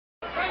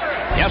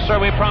Yes, sir,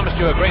 we promised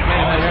you a great main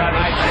event here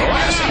tonight.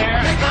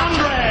 Long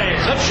Bray,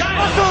 the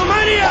China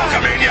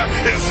Hulkamania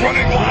is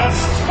running wild.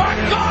 My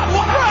God,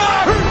 what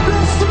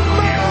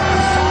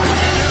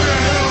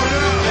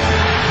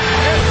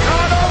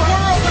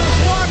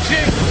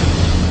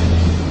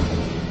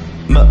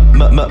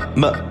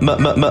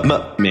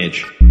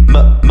Mage.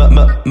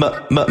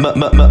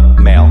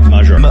 Male.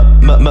 Measure.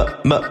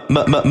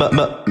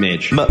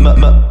 Mage.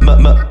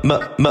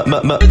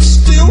 It's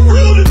still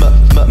rooted.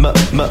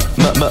 Mage. Male.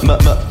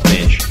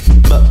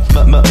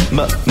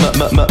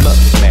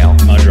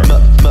 Measure.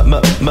 Mage.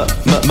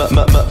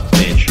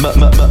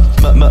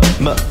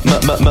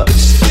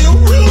 It's still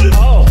rooted.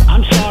 Oh,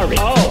 I'm sorry.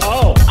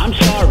 Oh, I'm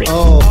sorry.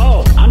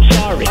 Oh, I'm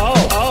sorry.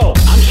 Oh,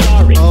 I'm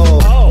sorry.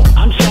 Oh,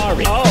 I'm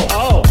sorry.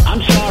 Oh,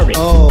 I'm sorry.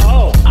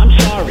 Oh, I'm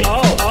sorry.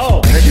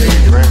 Oh.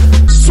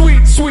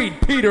 Sweet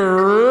Peter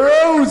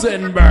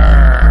Rosenberg.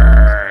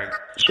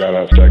 Shout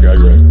out to that guy,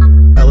 Greg.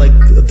 I like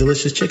a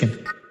delicious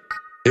chicken.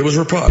 It was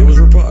Rapod.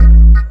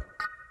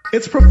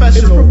 It's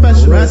professional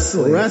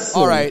wrestling.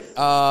 All right.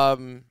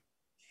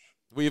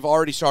 We've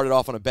already started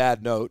off on a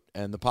bad note,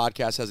 and the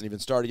podcast hasn't even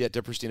started yet.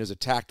 Dipperstein has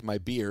attacked my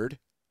beard,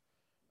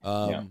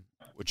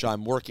 which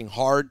I'm working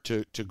hard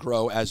to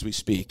grow as we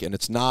speak. And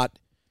it's not,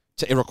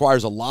 it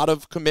requires a lot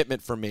of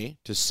commitment for me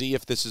to see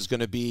if this is going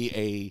to be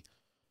a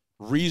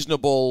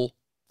reasonable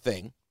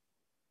thing.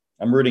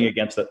 I'm rooting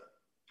against it.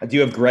 I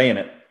do have gray in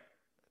it.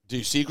 Do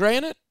you see gray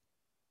in it?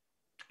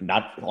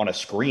 Not on a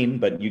screen,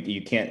 but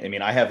you can't. I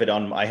mean, I have it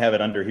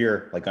under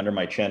here, like under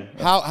my chin.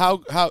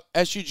 How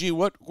SUG?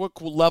 What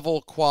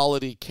level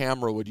quality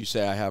camera would you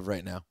say I have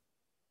right now?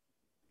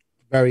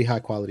 Very high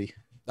quality.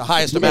 The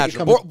highest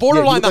imaginable,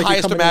 borderline the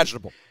highest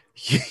imaginable.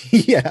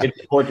 Yeah,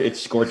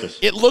 it's gorgeous.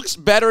 It looks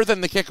better than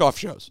the kickoff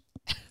shows.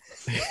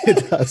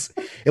 It does.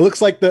 It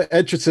looks like the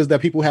entrances that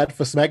people had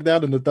for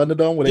SmackDown in the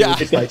Thunderdome. Where they were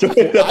just like, that's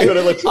what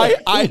it looks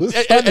like.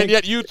 And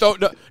yet you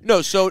don't know.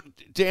 No, so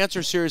to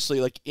answer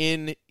seriously, like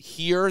in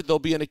here, there'll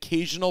be an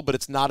occasional, but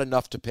it's not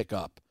enough to pick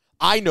up.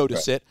 I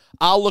notice it.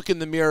 I'll look in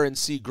the mirror and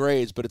see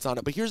grades, but it's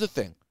not. But here's the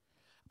thing.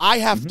 I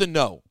have to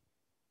know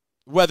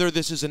whether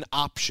this is an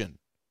option.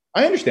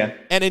 I understand.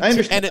 And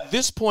at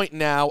this point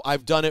now,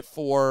 I've done it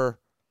for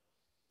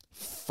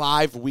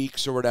 5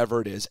 weeks or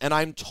whatever it is, and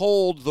I'm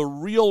told the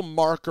real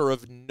marker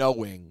of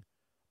knowing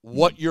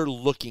what you're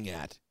looking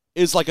at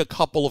is like a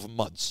couple of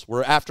months,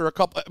 where after a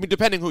couple, I mean,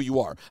 depending who you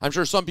are, I'm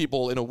sure some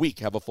people in a week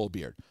have a full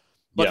beard.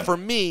 But for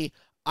me,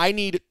 I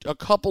need a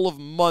couple of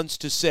months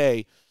to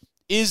say,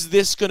 is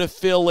this going to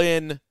fill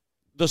in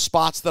the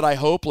spots that I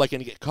hope, like,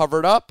 and get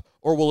covered up,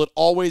 or will it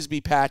always be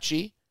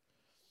patchy?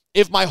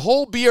 If my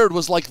whole beard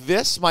was like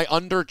this, my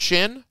under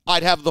chin,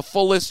 I'd have the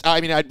fullest. I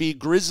mean, I'd be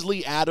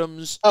Grizzly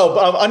Adams.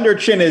 Oh, under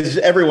chin is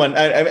everyone.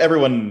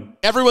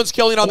 Everyone's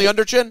killing on the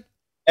under chin?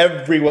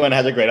 Everyone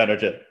has a great under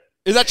chin.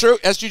 Is that true?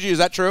 SGG, is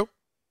that true?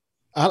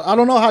 I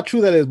don't know how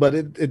true that is, but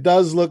it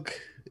does look.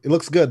 It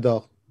looks good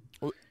though.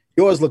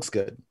 Yours looks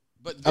good.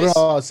 But I don't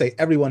know how to say.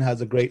 Everyone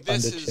has a great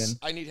under chin.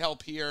 I need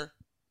help here.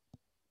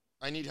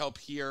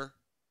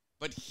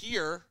 But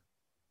here,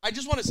 I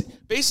just want to say,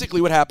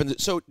 basically what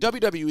happens, so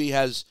WWE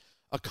has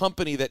a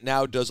company that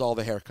now does all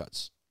the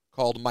haircuts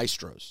called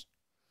Maestros.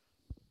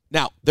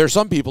 Now, there are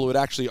some people who would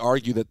actually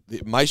argue that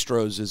the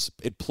Maestros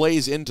it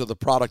plays into the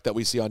product that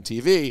we see on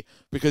TV,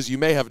 because you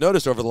may have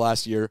noticed over the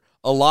last year,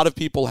 a lot of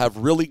people have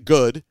really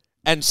good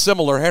and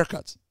similar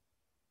haircuts.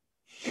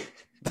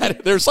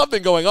 There's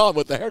something going on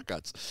with the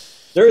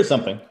haircuts. There is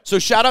something. So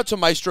shout out to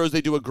Maestros.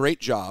 They do a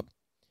great job.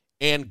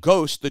 And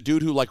Ghost, the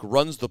dude who like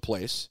runs the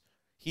place,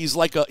 he's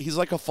like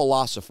a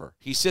philosopher.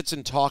 He sits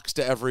and talks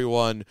to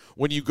everyone.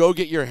 When you go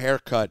get your hair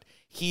cut,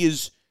 he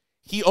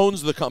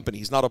owns the company.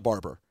 He's not a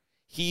barber.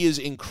 He is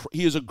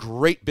a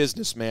great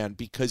businessman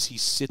because he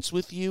sits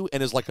with you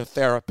and is like a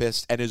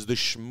therapist and is the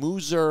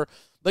schmoozer,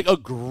 like a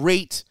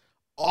great,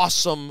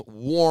 awesome,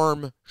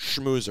 warm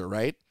schmoozer,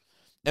 right?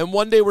 And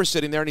one day we're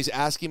sitting there and he's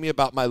asking me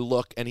about my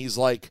look, and he's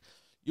like,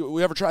 "You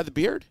ever tried the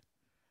beard?"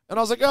 And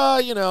I was like,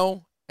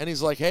 And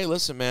he's like, "Hey,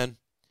 listen, man,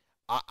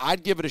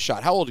 I'd give it a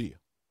shot. How old are you?"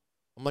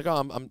 I'm like,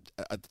 I'm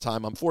at the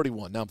time, I'm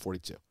 41. Now I'm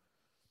 42.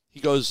 He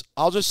goes,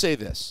 "I'll just say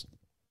this.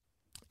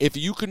 If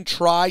you can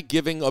try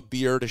giving a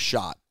beard a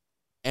shot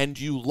and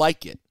you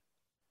like it,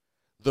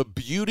 the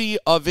beauty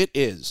of it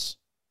is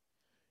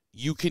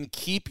you can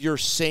keep your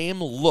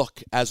same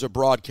look as a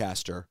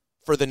broadcaster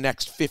for the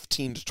next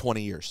 15 to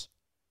 20 years.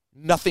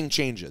 Nothing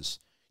changes.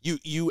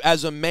 You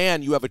as a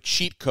man, you have a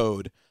cheat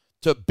code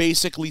to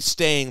basically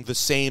staying the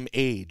same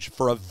age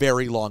for a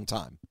very long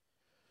time.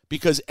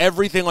 Because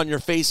everything on your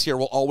face here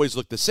will always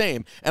look the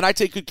same. And I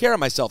take good care of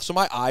myself, so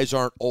my eyes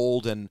aren't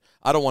old. And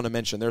I don't want to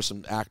mention, there's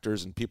some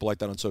actors and people like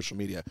that on social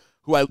media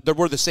who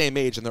were the same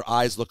age and their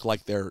eyes look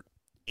like they're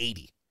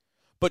 80.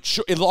 But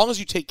sure, as long as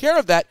you take care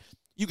of that,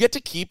 you get to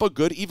keep a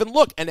good, even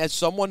look. And as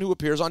someone who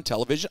appears on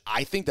television,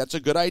 I think that's a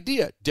good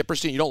idea.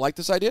 Dipperstein, you don't like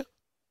this idea?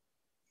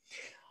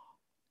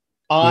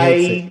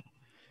 I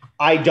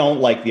don't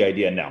like the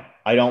idea, no.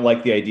 I don't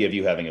like the idea of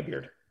you having a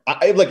beard.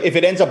 Look, if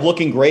it ends up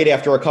looking great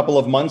after a couple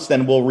of months,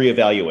 then we'll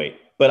reevaluate.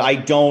 But I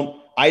don't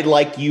I'd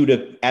like you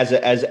to,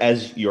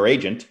 as your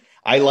agent,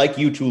 I like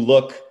you to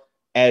look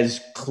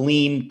as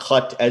clean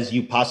cut as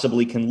you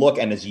possibly can look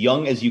and as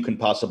young as you can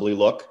possibly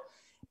look.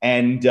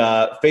 And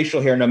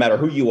facial hair, no matter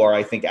who you are,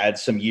 I think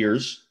adds some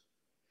years.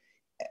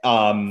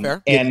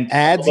 Fair. And it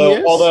adds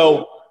years?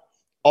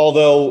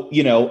 although,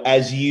 you know,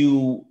 as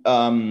you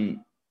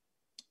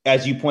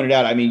pointed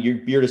out, I mean, your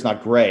beard is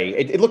not gray.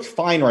 It looks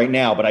fine right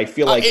now, but I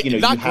feel like, you know,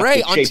 not you have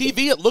gray to on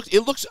TV. It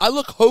looks. I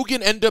look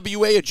Hogan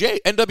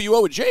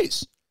NWO with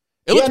Jays.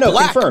 It looks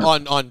black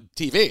confirmed. on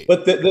TV.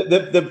 But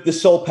the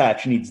soul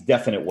patch needs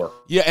definite work.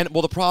 Yeah, and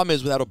well, the problem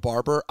is without a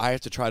barber, I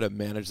have to try to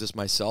manage this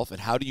myself. And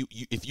how do you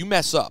if you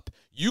mess up,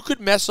 you could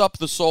mess up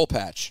the soul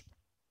patch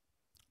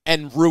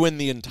and ruin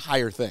the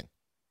entire thing.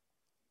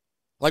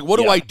 Like,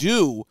 what do I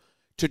do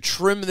to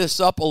trim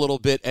this up a little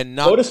bit and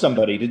not go to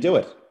somebody to do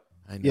it?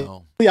 I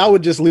know. Yeah, I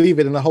would just leave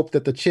it in the hope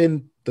that the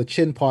chin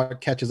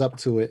part catches up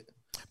to it.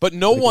 But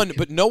not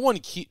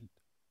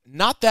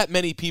that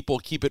many people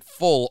keep it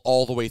full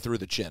all the way through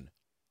the chin.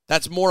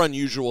 That's more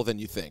unusual than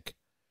you think.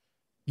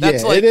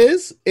 That's it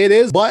is.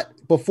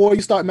 But before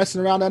you start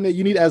messing around on it,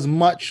 you need as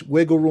much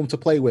wiggle room to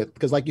play with.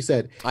 Because like you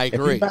said, I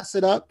agree. If you mess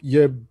it up,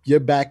 you're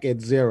back at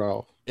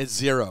zero. It's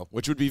zero,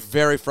 which would be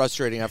very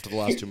frustrating after the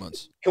last 2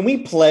 months. Can we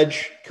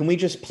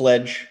just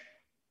pledge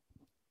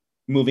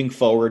moving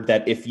forward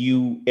that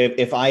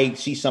if I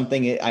see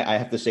something, I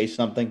have to say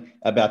something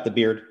about the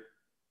beard?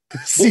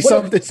 Say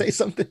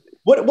something.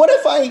 What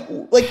if I,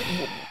 like,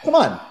 come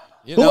on.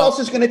 Who else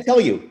is going to tell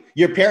you?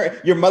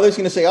 Your mother's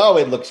going to say, "Oh,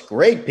 it looks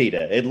great,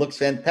 Peter. It looks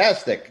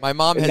fantastic." My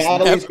mom has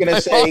Natalie's going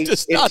to say,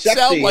 does "It's not sexy.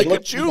 sound like a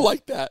Jew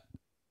like that."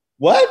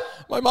 What?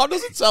 My mom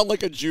doesn't sound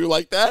like a Jew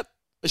like that.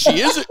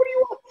 She is.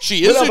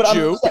 She is a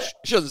Jew.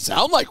 She doesn't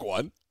sound like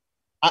one.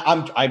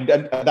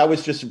 That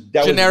was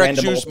generic was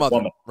Jew's mother.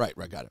 woman. Right,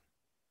 got it.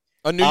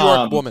 A New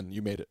York woman.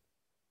 You made it.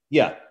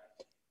 Yeah.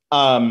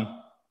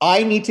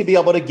 I need to be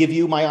able to give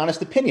you my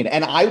honest opinion,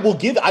 and I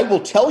will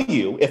tell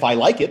you if I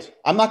like it.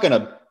 I'm not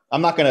gonna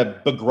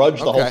begrudge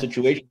the whole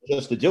situation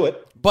just to do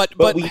it. But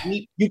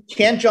you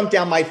can't jump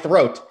down my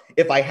throat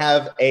if I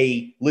have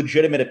a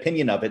legitimate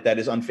opinion of it that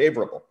is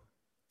unfavorable.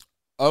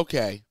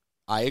 Okay,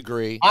 I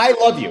agree. I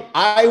love you.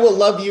 I will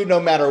love you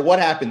no matter what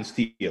happens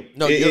to you.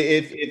 No,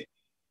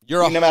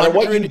 no matter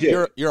what you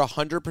do. You're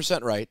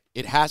 100% right.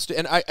 It has to,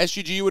 and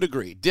SGG, you would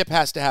agree. Dip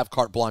has to have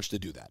carte blanche to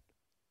do that.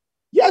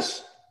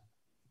 Yes.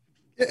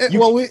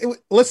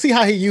 Let's see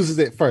how he uses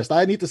it first.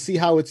 I need to see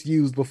how it's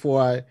used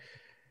before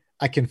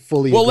I can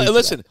fully. Well,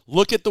 listen.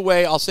 Look at the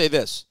way I'll say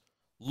this.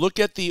 Look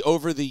at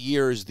over the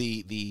years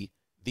the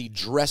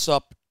dress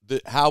up,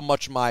 how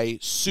much my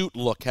suit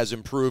look has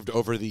improved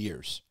over the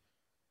years.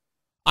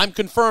 I'm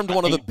confirmed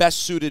one of the best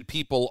suited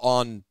people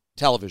on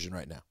television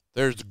right now.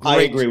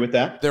 I agree with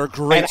that. They're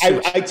great. And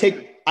I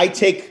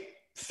take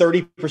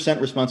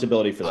 30%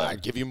 responsibility for that.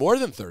 I'd give you more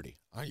than 30.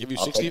 I'd give you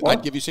 60.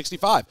 I'd give you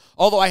 65.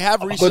 Although I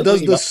have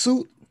recently. But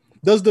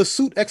does the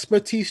suit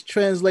expertise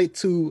translate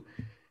to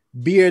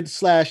beard /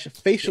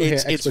 facial hair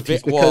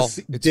expertise? Because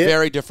it's a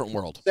very different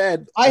world.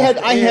 There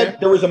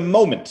was a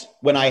moment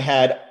when I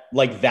had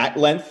like that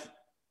length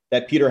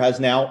that Peter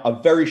has now,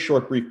 a very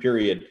short brief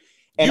period.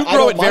 And you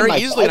grow it very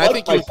easily, and I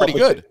think you look pretty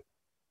good.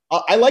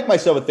 I like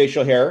myself with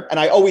facial hair, and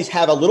I always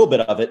have a little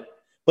bit of it,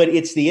 but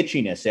it's the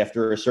itchiness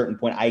after a certain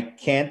point. I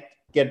can't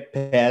get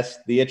past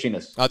the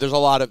itchiness. There's a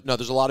lot of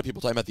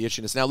people talking about the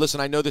itchiness. Now, listen,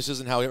 I know this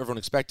isn't how everyone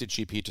expected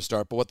Cheap Heat to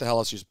start, but what the hell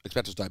else you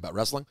expect us to talk about?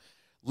 Wrestling?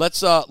 Let's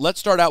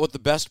start out with the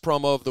best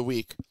promo of the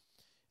week,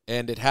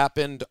 and it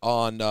happened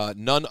on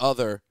none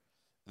other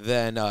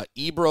than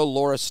Ebro,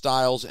 Laura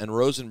Styles, and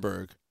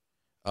Rosenberg.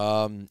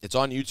 It's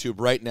on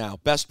YouTube right now.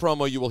 Best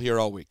promo you will hear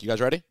all week. You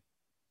guys ready?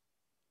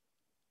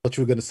 I thought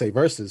you were going to say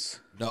versus.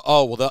 No.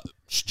 Oh, well,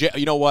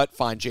 you know what?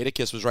 Fine. Jada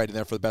Kiss was right in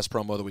there for the best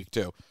promo of the week,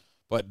 too.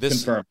 But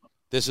this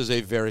is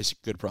a very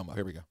good promo.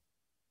 Here we go.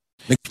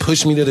 They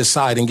push me to the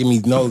side and give me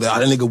that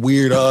nigga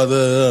weird.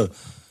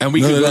 And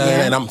we can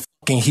and I'm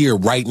fucking here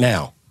right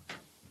now.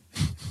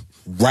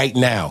 Right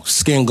now.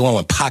 Skin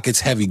glowing,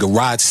 pockets heavy,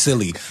 garage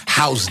silly,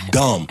 house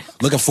dumb.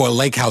 Looking for a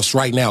lake house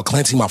right now.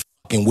 Clancy my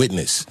fucking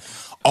witness.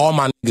 All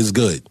my niggas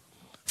good.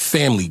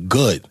 Family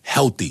good.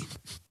 Healthy.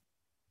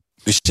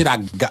 The shit I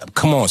got,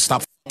 come on,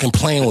 stop fucking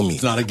playing with me.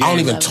 It's not a game, I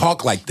don't even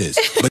talk like this,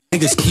 but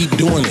niggas keep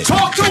doing it.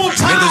 Talk to them,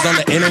 niggas on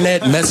the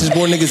internet, message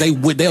board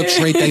niggas, they'll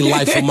trade their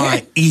life for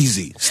mine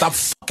easy. Stop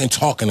fucking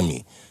talking to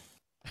me.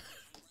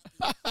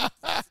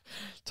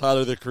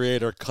 Tyler, the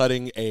Creator,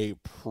 cutting a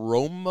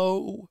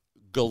promo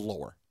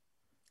galore.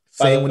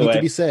 Saying what needed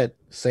to be said.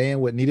 Saying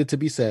what needed to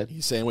be said.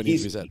 He's saying what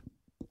needs to be said.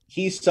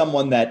 He's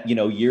someone that,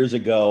 years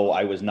ago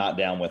I was not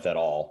down with at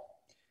all.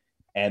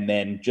 And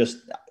then just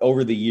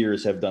over the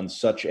years have done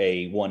such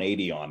a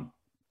 180 on.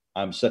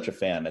 I'm such a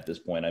fan at this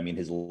point. I mean,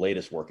 his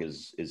latest work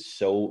is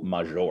so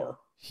major.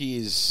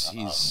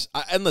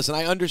 And listen,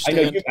 I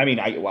understand.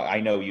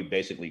 I know you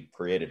basically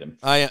created him.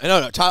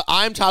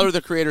 I'm Tyler,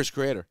 the Creator's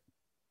creator.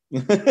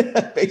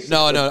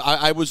 No,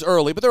 I was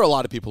early, but there were a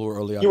lot of people who were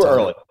early on. You were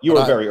Tyler. early. You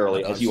were very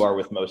early, as you are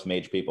with most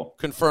mage people.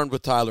 Confirmed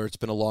with Tyler. It's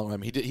been a long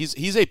time.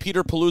 He's a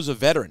Peter Palooza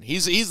veteran.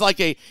 He's like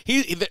the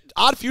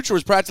Odd Future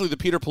was practically the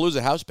Peter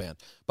Palooza house band.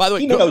 By the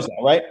way, he knows that,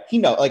 right?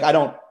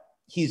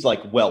 He's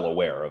like well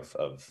aware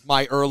of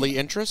my early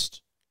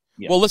interest.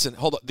 Yeah. Well, listen,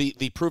 hold on.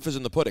 The proof is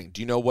in the pudding.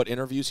 Do you know what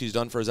interviews he's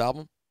done for his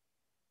album?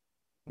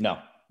 No.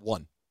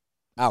 1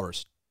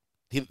 hours.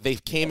 They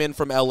came in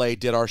from L.A.,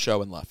 did our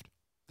show, and left.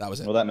 That was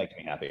it. Well, that makes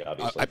me happy,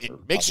 obviously.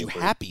 It makes you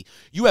happy.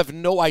 You have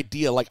no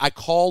idea. Like, I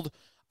called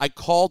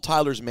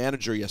Tyler's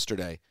manager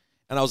yesterday,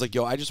 and I was like,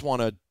 yo, I just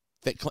want to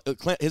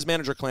his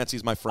manager,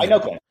 Clancy's my friend. I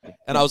know Clancy.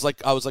 And I was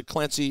like,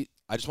 Clancy,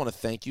 I just want to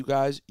thank you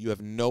guys. You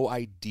have no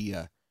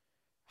idea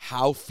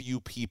how few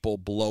people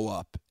blow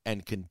up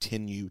and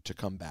continue to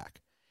come back.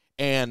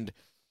 And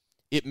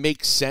it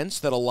makes sense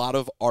that a lot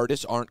of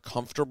artists aren't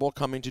comfortable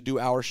coming to do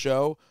our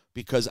show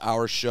because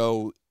our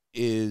show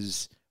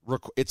is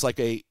it's like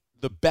the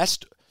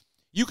best.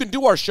 You can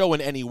do our show in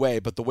any way,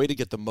 but the way to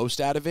get the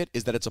most out of it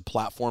is that it's a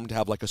platform to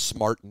have like a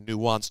smart,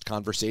 nuanced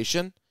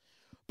conversation.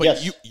 But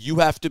yes, you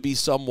have to be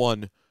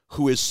someone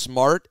who is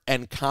smart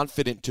and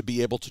confident to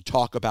be able to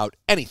talk about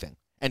anything.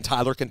 And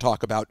Tyler can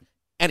talk about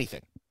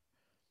anything.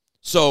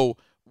 So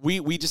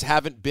we just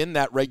haven't been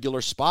that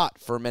regular spot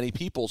for many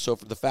people. So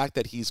for the fact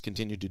that he's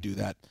continued to do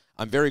that,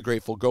 I'm very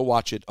grateful. Go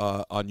watch it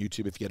on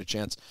YouTube if you get a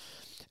chance.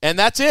 And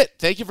that's it.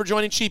 Thank you for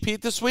joining Cheap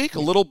Heat this week. A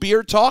little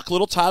beard talk, a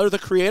little Tyler the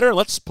Creator.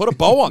 Let's put a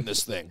bow on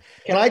this thing.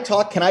 Can I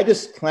talk? Can I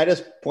just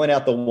point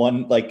out the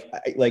one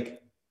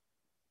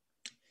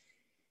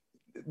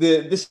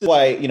this is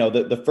why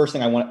the first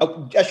thing I want.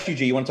 Oh,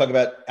 SGG, you want to talk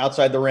about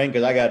outside the ring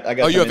because I got.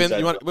 Oh, you have in,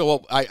 you want?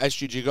 Well,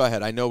 SGG, go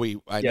ahead. I know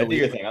do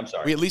your thing. I'm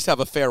sorry. We at least have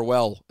a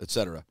farewell,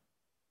 etc.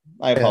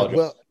 I apologize.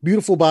 Well,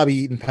 beautiful Bobby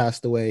Eaton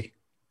passed away.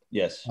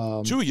 Yes,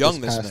 too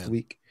young this past man.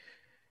 Week.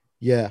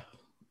 Yeah.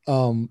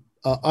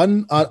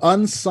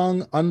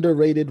 Unsung,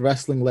 underrated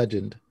wrestling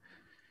legend,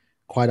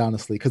 quite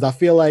honestly, because I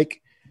feel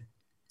like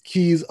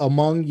he's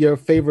among your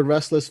favorite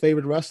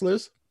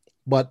wrestlers,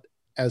 but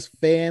as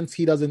fans,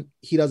 he doesn't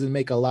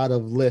make a lot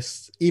of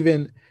lists,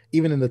 even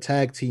in the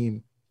tag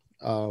team.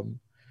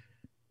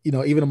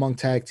 Even among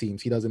tag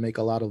teams, he doesn't make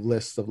a lot of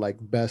lists of like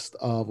best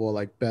of or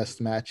like best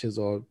matches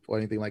or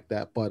anything like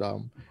that. But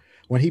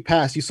when he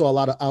passed, you saw a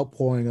lot of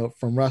outpouring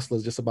from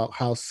wrestlers just about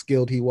how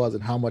skilled he was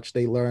and how much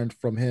they learned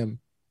from him.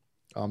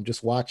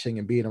 Just watching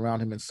and being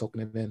around him and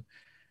soaking it in.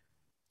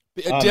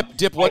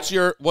 Dip. What's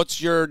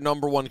your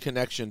number one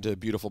connection to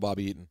beautiful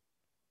Bobby Eaton?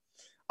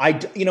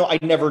 I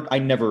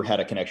never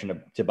had a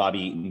connection to Bobby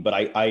Eaton, but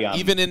I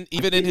even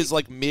in his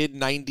like mid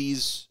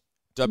 '90s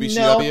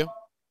WCW,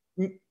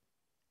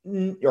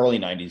 early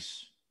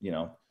 '90s,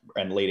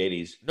 and late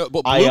 '80s. No,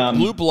 but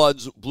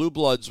Blue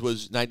Bloods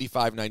was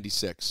 95,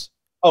 96.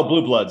 Oh,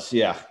 Blue Bloods,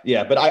 yeah.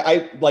 But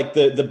I like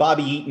the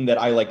Bobby Eaton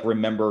that I like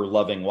remember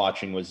loving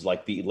watching was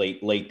like the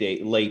late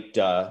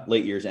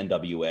years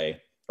NWA,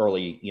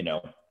 early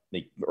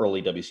the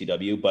early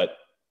WCW. But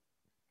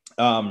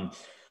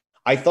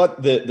I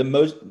thought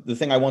the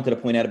thing I wanted to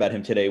point out about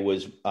him today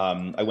was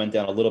I went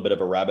down a little bit of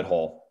a rabbit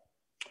hole,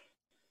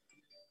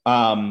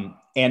 and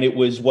it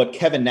was what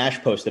Kevin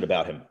Nash posted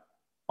about him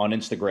on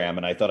Instagram,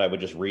 and I thought I would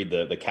just read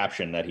the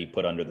caption that he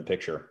put under the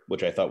picture,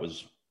 which I thought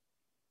was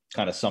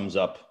kind of sums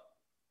up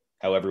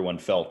how everyone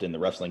felt in the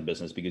wrestling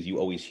business, because you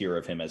always hear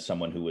of him as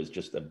someone who was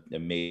just a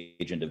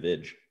mage and a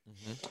vidge.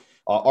 Mm-hmm.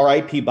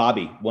 R.I.P.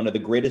 Bobby, one of the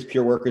greatest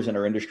peer workers in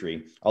our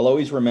industry. I'll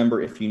always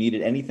remember, if you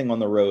needed anything on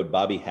the road,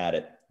 Bobby had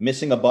it.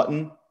 Missing a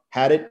button,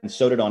 had it and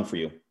sewed it on for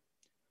you.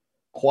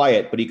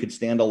 Quiet, but he could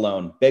stand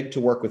alone. Begged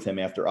to work with him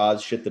after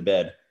Oz shit the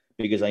bed,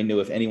 because I knew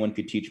if anyone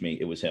could teach me,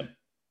 it was him.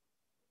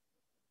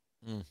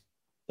 Mm.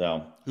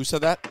 So, who said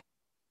that?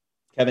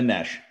 Kevin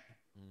Nash.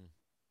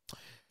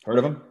 Heard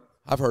of him?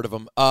 I've heard of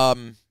him.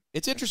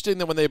 It's interesting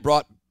that when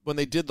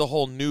they did the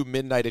whole new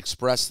Midnight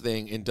Express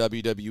thing in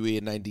WWE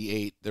in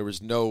 '98, there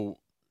was no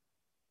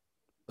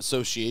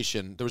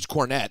association. There was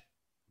Cornette,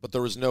 but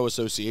there was no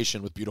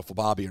association with Beautiful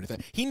Bobby or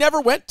anything. He never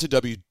went to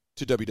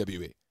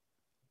WWE.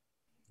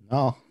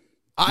 No.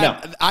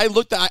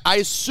 I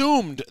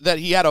assumed that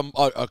he had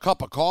a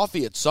cup of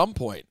coffee at some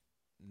point.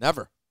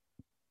 Never.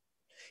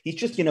 He's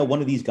just,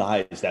 one of these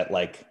guys that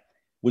like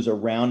was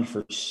around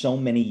for so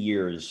many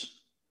years,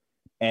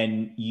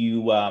 and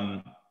you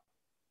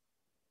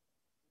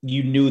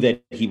knew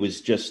that he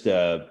was just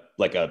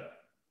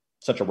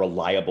such a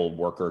reliable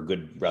worker,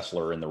 good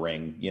wrestler in the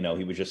ring.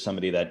 He was just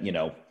somebody that,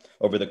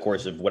 over the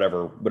course of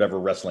whatever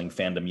wrestling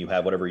fandom you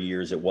have, whatever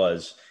years it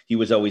was, he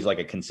was always like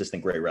a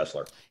consistent great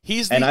wrestler.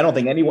 And I don't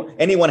think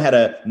anyone had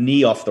a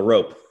knee off the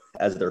rope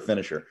as their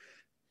finisher.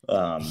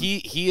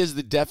 He is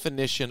the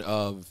definition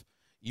of,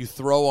 you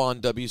throw on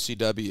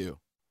WCW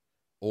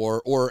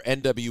or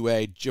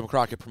NWA, Jim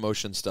Crockett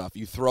Promotion stuff.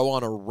 You throw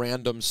on a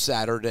random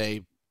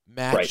Saturday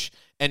match, right,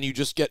 and you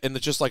just and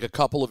it's just like a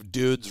couple of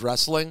dudes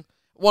wrestling.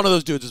 One of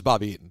those dudes is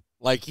Bobby Eaton.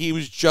 Like, he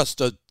was just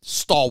a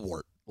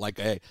stalwart, like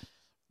a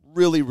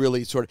really,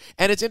 really sort of.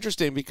 And it's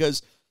interesting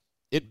because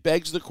it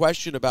begs the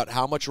question about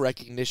how much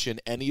recognition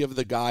any of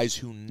the guys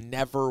who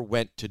never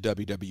went to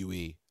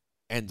WWE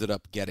ended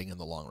up getting in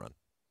the long run.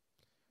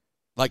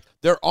 Like,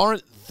 there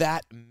aren't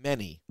that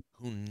many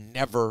who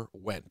never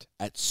went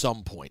at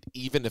some point,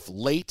 even if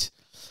late,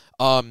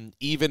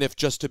 even if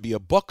just to be a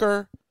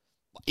booker.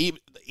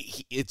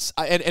 It's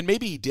and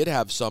maybe he did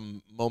have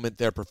some moment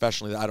there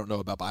professionally that I don't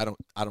know about, but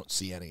I don't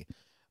see any.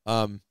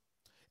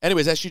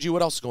 Anyways, SGG,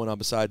 what else is going on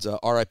besides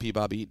R.I.P.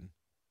 Bobby Eaton?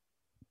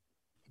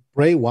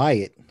 Bray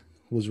Wyatt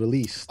was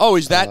released. Oh,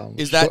 is that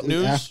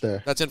news?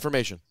 After. That's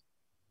information.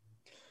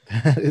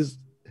 That is.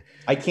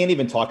 I can't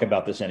even talk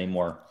about this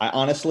anymore. I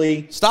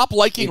honestly stop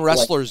liking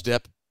wrestlers,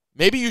 Dip.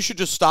 Maybe you should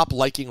just stop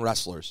liking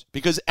wrestlers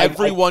because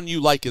everyone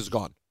you like is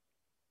gone.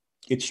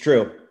 It's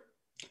true.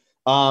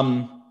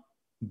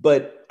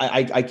 But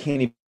I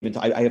can't even.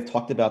 I have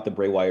talked about the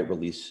Bray Wyatt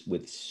release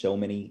with so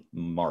many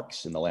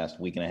marks in the last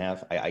week and a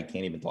half. I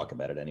can't even talk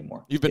about it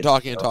anymore. You've been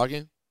talking and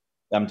talking?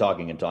 I'm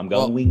talking and talking.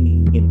 I'm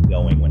going and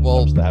going when it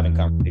comes to having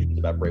conversations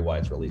about Bray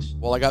Wyatt's release.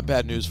 Well, I got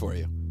bad news for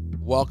you.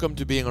 Welcome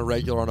to being a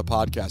regular on a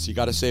podcast. You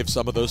got to save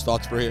some of those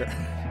thoughts for here.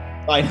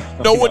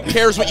 No one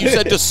cares what you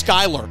said to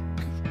Skylar.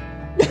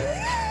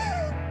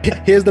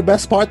 Here's the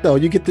best part, though.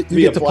 You get to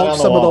poach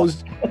some of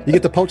those. You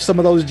get to poach some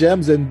of those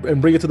gems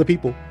and bring it to the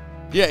people.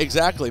 Yeah,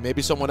 exactly.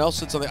 Maybe someone else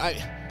said something.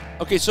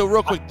 Okay, so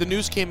real quick, the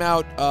news came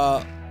out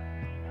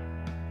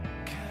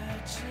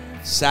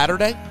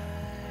Saturday.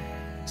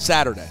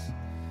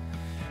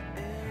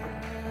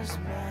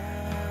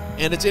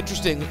 And it's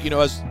interesting,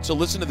 to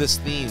listen to this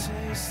theme.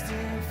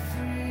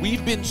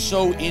 We've been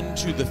so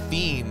into The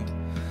Fiend,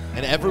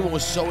 and everyone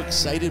was so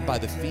excited by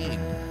The Fiend.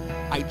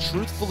 I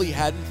truthfully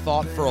hadn't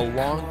thought for a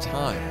long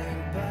time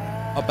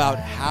about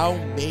how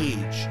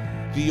mage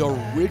the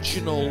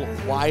original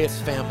Wyatt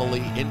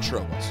family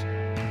intro was.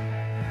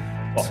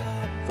 Oh,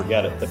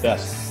 forget it. The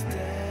best.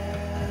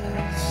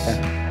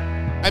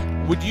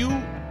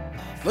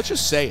 Let's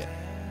just say it.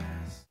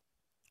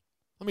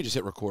 Let me just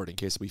hit record in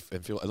case we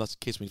feel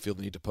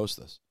the need to post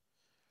this.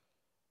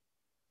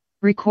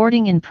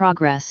 Recording in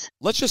progress.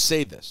 Let's just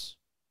say this.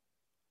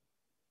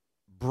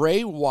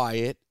 Bray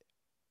Wyatt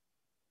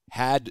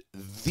had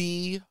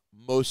the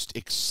most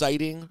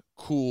exciting,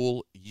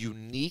 cool,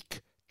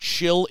 unique,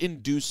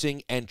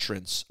 chill-inducing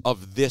entrance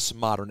of this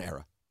modern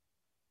era.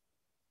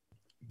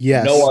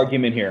 Yes. No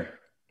argument here.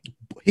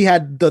 He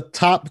had the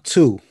top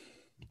two.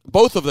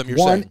 Both of them, you're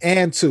saying? One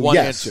and two.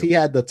 Yes, he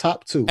had the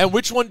top two. And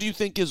which one do you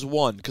think is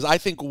one? Because I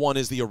think one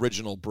is the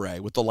original Bray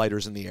with the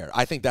lighters in the air.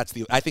 I think that's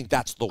the one.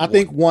 I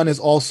think one is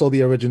also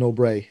the original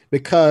Bray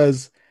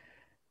because,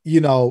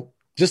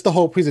 just the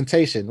whole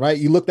presentation, right?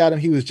 You looked at him,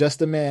 he was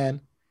just a man.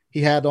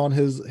 He had on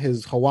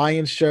his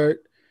Hawaiian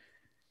shirt,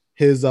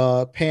 his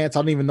pants. I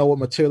don't even know what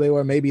material they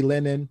were, maybe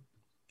linen.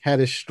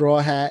 Had his straw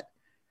hat,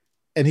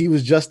 and he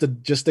was just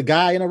a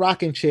guy in a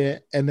rocking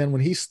chair. And then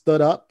when he stood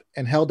up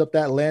and held up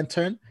that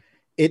lantern,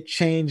 it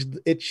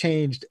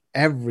changed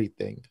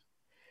everything.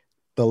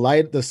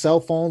 The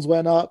cell phones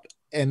went up,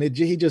 and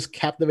he just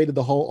captivated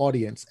the whole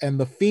audience. And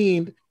The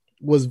Fiend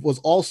was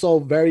also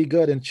very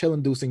good and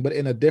chill-inducing, but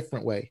in a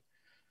different way.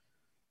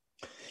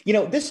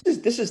 This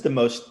is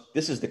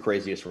the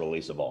craziest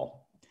release of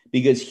all,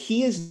 because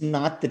he is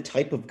not the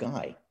type of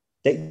guy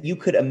that you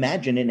could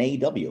imagine in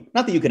AEW.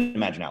 Not that you can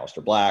imagine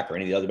Aleister Black or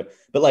any of the other,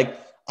 but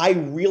I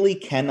really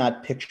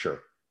cannot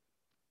picture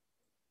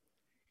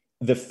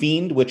The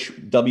Fiend, which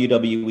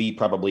WWE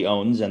probably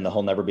owns, and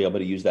he'll never be able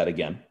to use that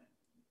again.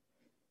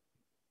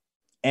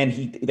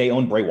 And they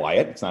own Bray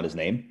Wyatt. It's not his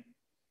name.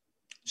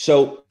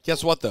 So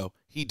guess what, though?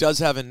 He does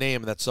have a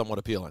name that's somewhat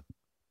appealing.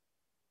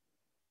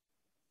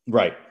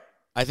 Right.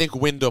 I think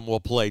Wyndham will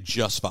play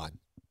just fine.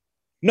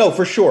 No,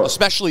 for sure.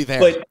 Especially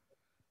there.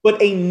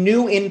 But a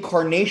new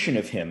incarnation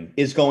of him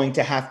is going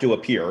to have to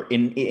appear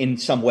in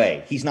some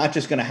way. He's not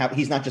just going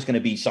to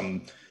be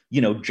some,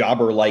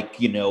 jobber like,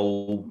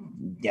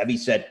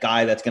 heavyset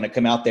guy that's going to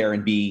come out there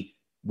and be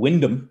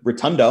Wyndham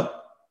Rotundo.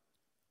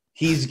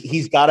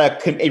 He's got to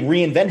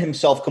reinvent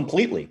himself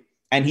completely,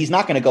 and he's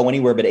not going to go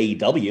anywhere but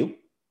AEW.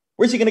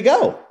 Where's he going to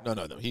go? No.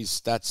 He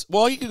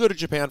could go to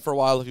Japan for a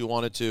while if he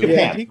wanted to.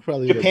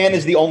 Japan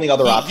is the only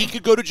other option. He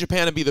could go to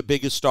Japan and be the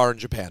biggest star in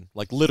Japan,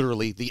 like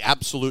literally the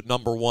absolute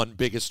number one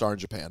biggest star in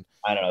Japan.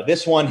 I don't know.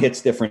 This one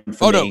hits different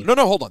for me. No,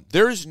 hold on.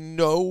 There is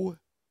no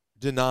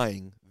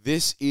denying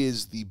this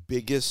is the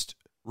biggest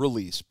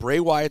release. Bray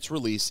Wyatt's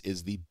release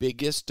is the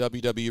biggest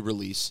WWE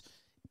release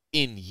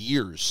in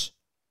years.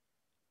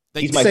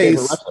 He's my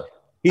favorite wrestler.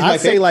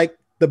 I'd say like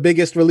the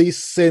biggest release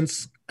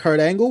since Kurt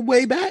Angle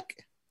way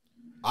back.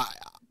 I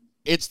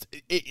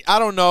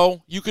don't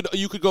know. You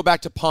could go back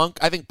to Punk.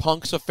 I think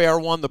Punk's a fair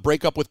one. The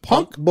breakup with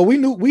Punk. But we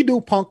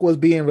knew Punk was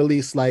being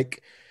released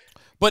like.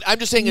 But I'm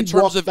just saying in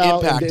terms of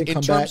impact.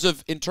 In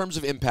terms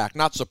of impact,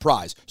 not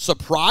surprise.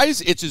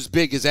 Surprise, it's as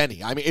big as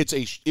any. I mean,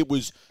 it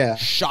was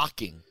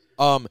shocking.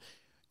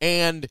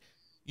 And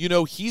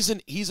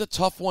he's a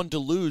tough one to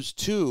lose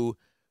too,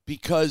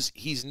 because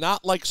he's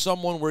not like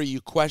someone where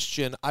you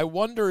question, I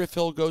wonder if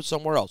he'll go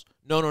somewhere else.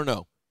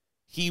 No.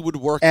 he would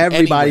work.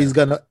 Everybody's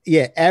anywhere.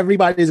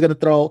 everybody's gonna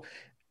throw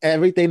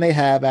everything they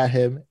have at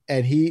him,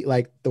 and he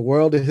like the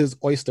world is his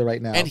oyster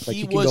right now. And like,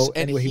 he can go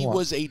anywhere he wants.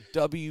 was a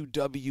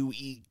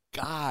WWE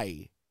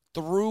guy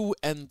through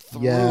and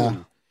through. Yeah.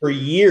 For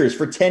years,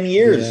 for 10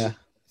 years. Yeah.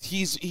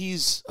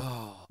 He's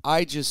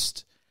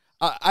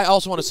I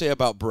also want to say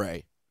about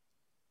Bray.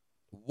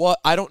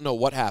 I don't know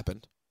what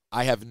happened.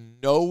 I have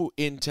no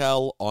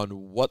intel on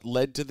what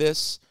led to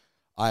this.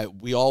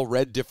 We all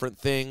read different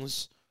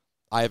things.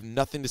 I have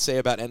nothing to say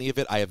about any of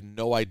it. I have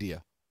no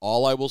idea.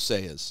 All I will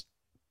say is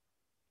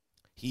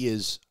he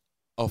is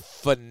a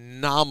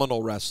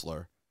phenomenal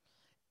wrestler,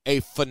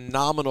 a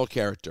phenomenal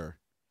character,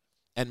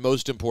 and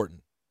most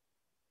important,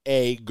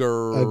 a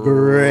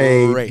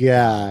great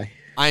guy.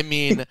 I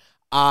mean,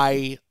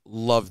 I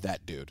love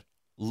that dude.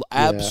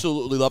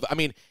 Absolutely love it. I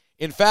mean,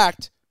 in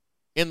fact,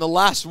 in the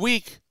last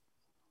week,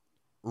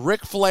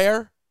 Ric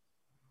Flair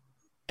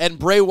and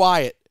Bray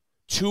Wyatt,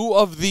 two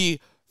of the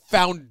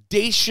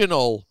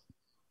foundational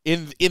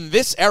in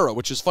this era,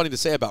 which is funny to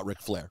say about Ric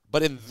Flair,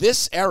 but in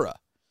this era,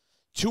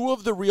 two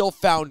of the real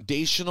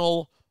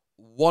foundational,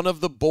 one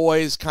of the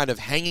boys kind of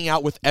hanging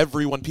out with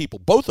everyone people,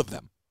 both of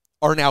them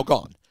are now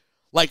gone.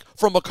 Like,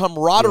 from a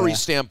camaraderie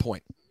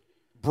standpoint,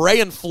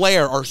 Bray and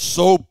Flair are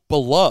so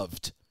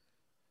beloved.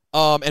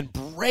 And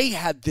Bray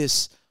had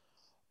this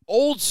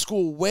old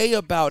school way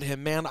about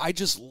him, man. I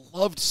just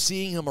loved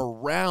seeing him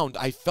around.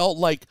 I felt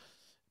like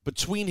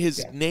between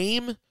his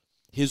name,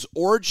 his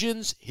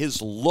origins,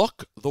 his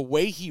look, the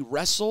way he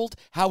wrestled,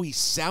 how he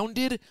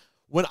sounded,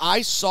 when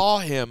I saw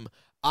him,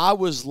 I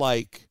was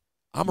like,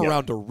 I'm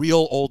around a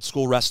real old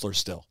school wrestler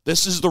still.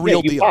 This is the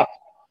real deal. Pop.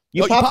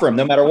 You pop for him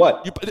no matter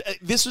what.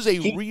 This is a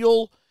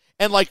real,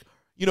 and like,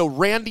 you know,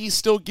 Randy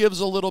still gives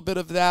a little bit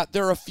of that.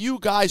 There are a few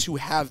guys who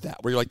have that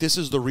where you're like, this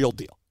is the real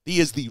deal. He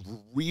is the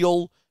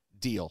real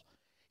deal.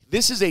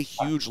 This is a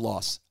huge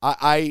loss.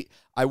 I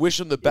wish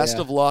him the best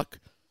of luck,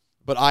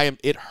 but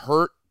it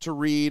hurt to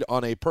read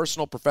on a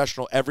personal,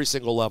 professional, every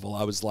single level.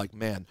 I was like,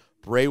 man,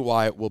 Bray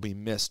Wyatt will be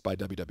missed by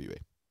WWE.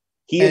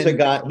 He's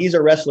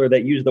a wrestler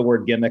that used the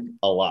word gimmick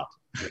a lot.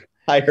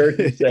 I heard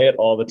him say it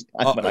all the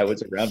time when I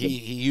was around him.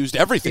 He used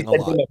everything a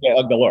lot.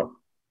 Galore.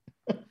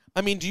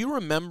 I mean, do you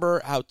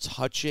remember how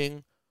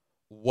touching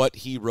what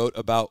he wrote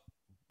about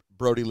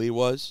Brody Lee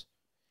was?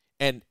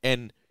 And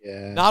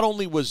not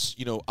only was,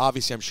 you know,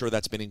 obviously I'm sure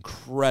that's been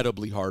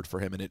incredibly hard for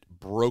him and it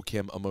broke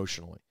him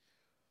emotionally.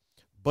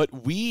 But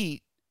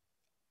we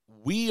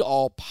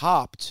all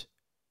popped,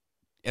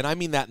 and I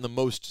mean that in the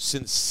most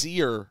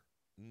sincere,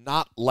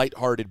 not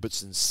lighthearted, but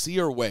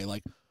sincere way.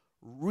 Like,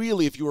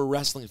 really, if you were a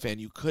wrestling fan,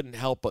 you couldn't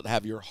help but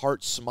have your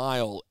heart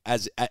smile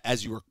as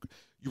you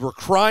were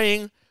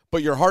crying,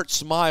 but your heart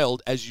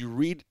smiled as you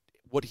read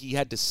what he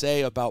had to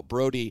say about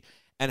Brody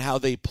and how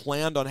they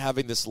planned on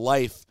having this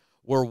life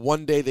where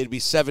one day they'd be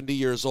 70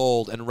 years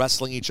old and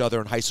wrestling each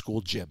other in high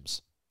school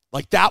gyms.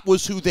 Like, that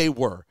was who they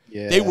were.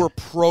 Yeah. They were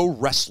pro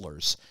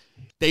wrestlers.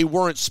 They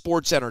weren't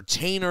sports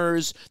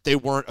entertainers. They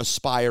weren't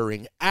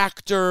aspiring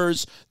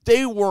actors.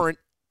 They weren't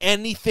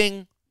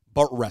anything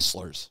but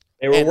wrestlers.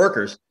 They were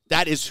workers.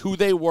 That is who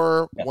they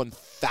were,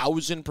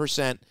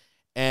 1,000%.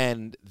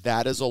 And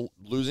that is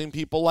losing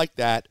people like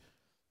that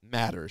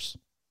matters.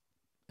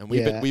 And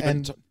we've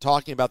been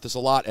talking about this a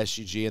lot,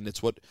 SGG, and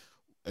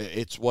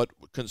it's what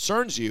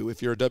concerns you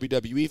if you're a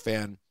WWE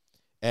fan,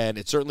 and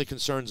it certainly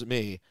concerns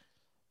me.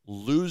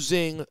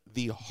 Losing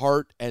the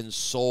heart and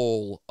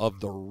soul of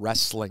the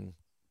wrestling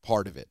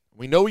part of it.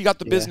 We know we got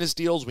the business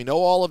deals. We know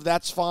all of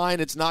that's fine.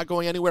 It's not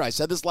going anywhere. I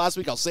said this last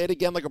week. I'll say it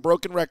again like a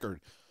broken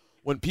record.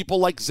 When people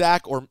like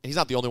Zach, or he's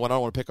not the only one, I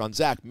don't want to pick on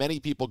Zach, many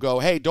people go,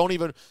 hey, don't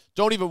even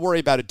worry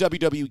about it.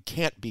 WWE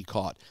can't be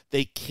caught.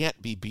 They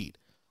can't be beat.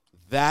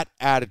 That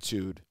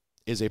attitude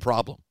is a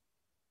problem.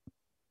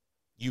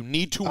 You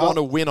need to want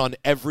to win on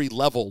every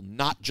level,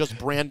 not just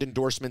brand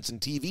endorsements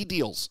and TV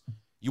deals.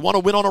 You want to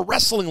win on a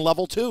wrestling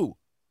level too.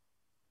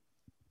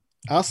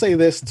 I'll say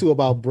this too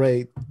about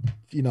Bray.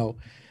 You know,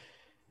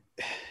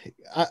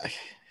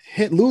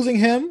 losing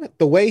him,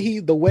 the way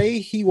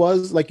he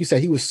was, like you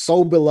said, he was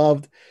so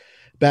beloved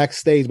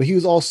backstage, but he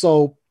was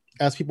also,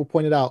 as people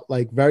pointed out,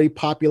 like very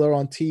popular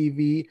on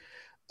TV,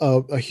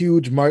 a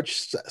huge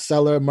merch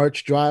seller,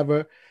 merch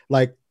driver,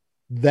 like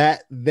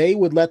that. They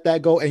would let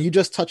that go. And you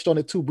just touched on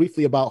it too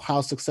briefly about how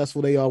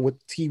successful they are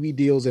with TV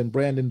deals and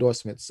brand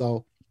endorsements.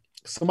 So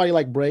somebody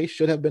like Bray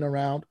should have been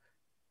around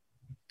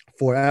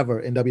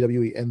forever in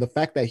WWE. And the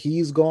fact that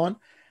he's gone,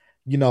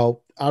 you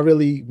know,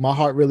 my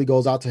heart really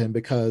goes out to him,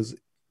 because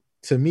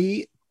to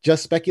me,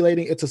 just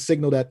speculating, it's a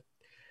signal that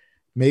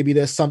maybe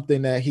there's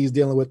something that he's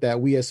dealing with that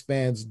we as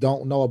fans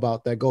don't know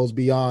about, that goes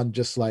beyond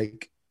just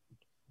like,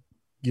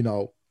 you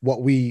know,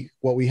 what we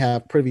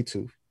have privy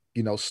to,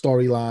 you know,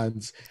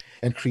 storylines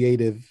and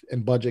creative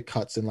and budget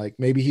cuts. And like,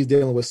 maybe he's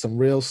dealing with some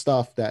real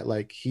stuff that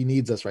like he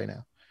needs us right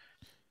now.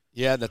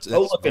 Yeah, that's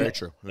very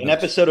true. An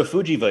episode of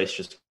Fuji Vice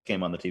just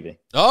came on the TV.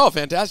 Oh,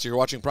 fantastic. You're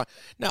watching Prime.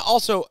 Now,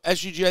 also,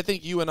 SGG, I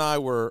think you and I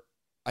were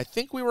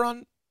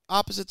on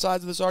opposite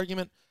sides of this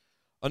argument.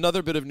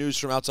 Another bit of news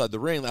from outside the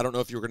ring, I don't know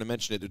if you were going to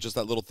mention it, just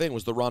that little thing,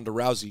 was the Ronda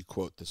Rousey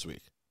quote this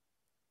week.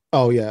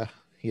 Oh, yeah.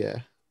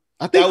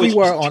 I think we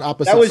were on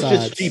opposite sides. That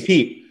was just Cheap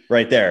Heat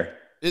right there.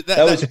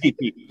 That was Cheap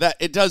Heat.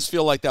 It does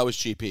feel like that was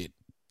Cheap Heat.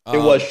 It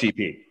was Cheap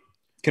Heat.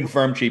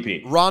 Confirmed Cheap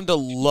Heat. Ronda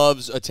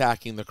loves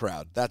attacking the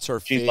crowd. That's her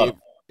favorite.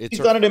 She's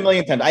done it a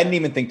million times. I didn't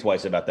even think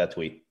twice about that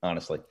tweet,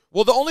 honestly.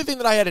 Well, the only thing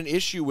that I had an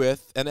issue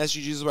with, and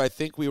SGG is where I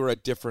think we were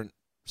at different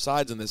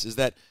sides in this, is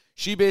that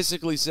she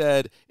basically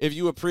said, if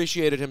you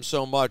appreciated him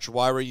so much,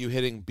 why were you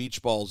hitting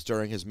beach balls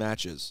during his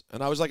matches?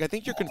 And I was like, I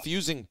think you're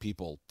confusing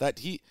people.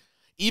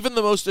 Even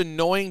the most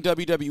annoying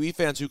WWE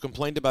fans who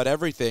complained about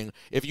everything,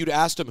 if you'd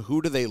asked them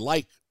who do they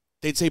like,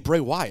 they'd say Bray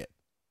Wyatt.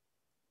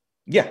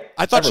 Yeah.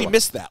 I thought she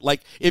missed that.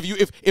 Like,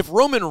 if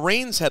Roman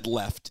Reigns had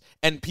left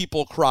and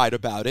people cried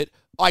about it,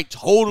 I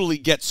totally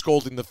get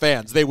scolding the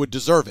fans. They would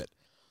deserve it.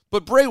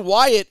 But Bray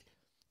Wyatt,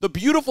 the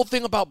beautiful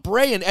thing about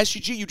Bray, and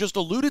SGG, you just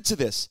alluded to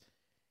this,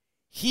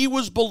 he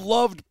was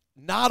beloved.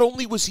 Not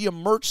only was he a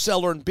merch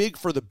seller and big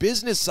for the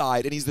business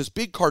side, and he's this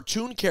big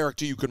cartoon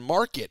character you can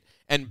market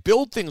and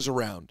build things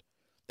around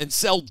and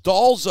sell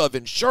dolls of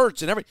and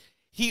shirts and everything,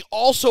 he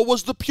also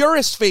was the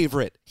purist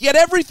favorite. He had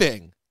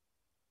everything.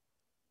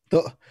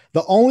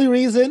 The only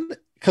reason,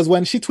 because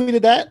when she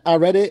tweeted that, I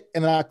read it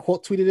and I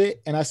quote tweeted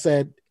it and I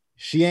said,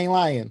 she ain't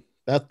lying.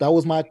 That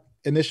was my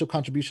initial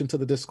contribution to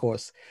the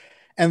discourse.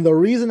 And the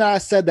reason that I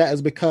said that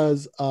is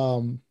because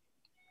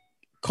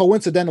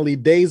coincidentally,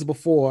 days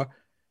before,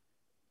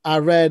 I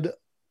read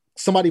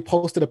somebody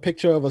posted a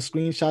picture of a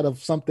screenshot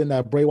of something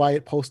that Bray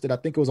Wyatt posted. I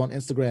think it was on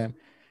Instagram.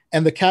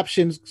 And the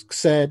caption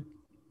said,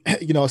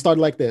 it started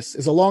like this.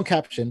 It's a long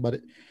caption, but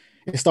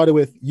it started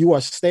with, "You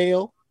are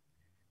stale.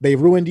 They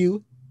ruined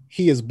you.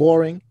 He is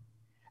boring.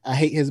 I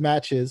hate his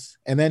matches."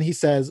 And then he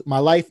says, "My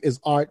life is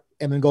art,"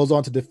 and then goes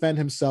on to defend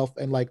himself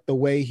and like the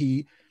way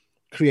he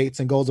creates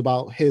and goes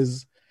about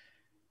his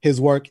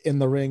work in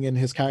the ring and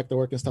his character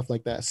work and stuff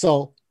like that.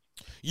 So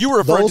you were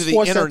referring to the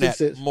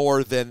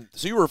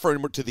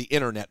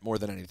internet more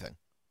than anything.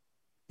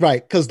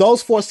 Right. Because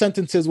those 4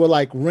 sentences were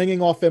like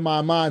ringing off in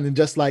my mind. And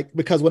just like,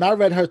 because when I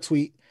read her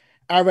tweet,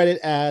 I read it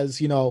as,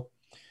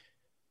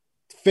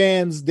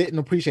 fans didn't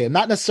appreciate it.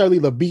 Not necessarily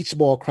the beach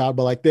ball crowd,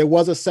 but like there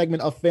was a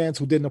segment of fans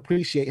who didn't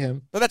appreciate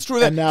him. But that's true.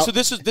 So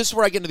this is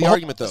where I get into the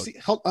argument, though.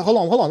 Hold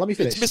on. Let me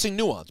finish. It's missing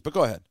nuance, but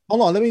go ahead.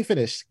 Hold on. Let me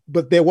finish.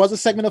 But there was a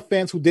segment of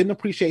fans who didn't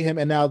appreciate him.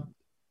 And now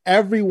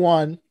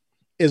everyone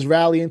is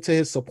rallying to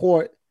his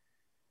support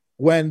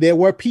when there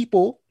were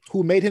people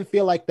who made him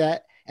feel like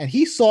that. And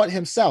he saw it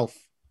himself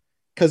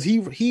because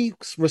he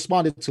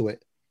responded to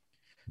it.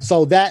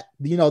 So that,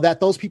 that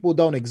those people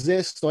don't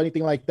exist or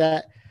anything like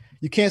that.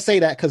 You can't say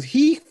that because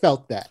he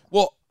felt that.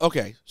 Well,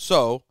 okay,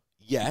 so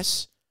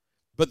yes,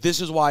 but this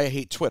is why I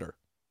hate Twitter.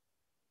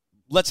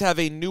 Let's have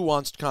a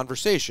nuanced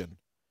conversation.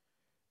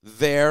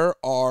 There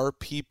are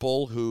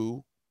people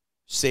who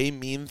say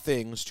mean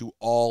things to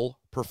all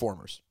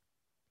performers.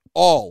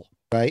 All.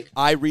 Right.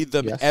 I read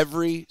them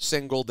every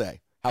single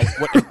day.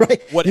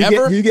 Right.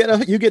 Whatever.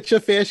 You get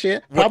your fair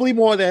share, probably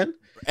more than.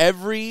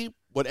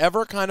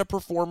 Whatever kind of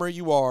performer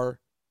you are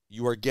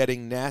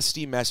getting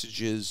nasty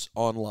messages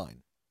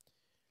online.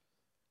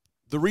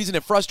 The reason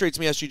it frustrates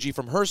me, SGG,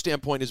 from her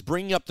standpoint, is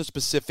bringing up the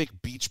specific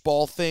beach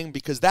ball thing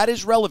because that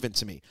is relevant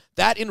to me.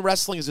 That in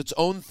wrestling is its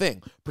own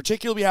thing.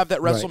 Particularly, we have that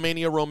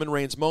WrestleMania Roman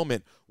Reigns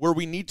moment where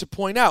we need to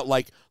point out,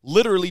 like,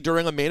 literally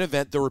during a main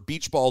event, there were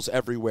beach balls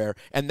everywhere,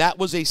 and that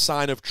was a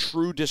sign of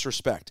true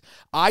disrespect.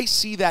 I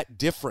see that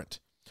different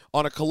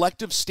on a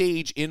collective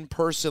stage in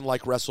person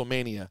like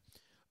WrestleMania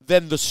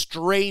than the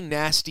stray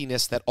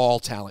nastiness that all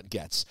talent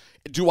gets.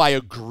 Do I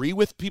agree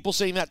with people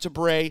saying that to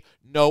Bray?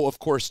 No, of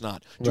course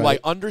not. Do I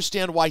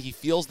understand why he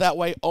feels that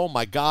way? Oh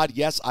my God,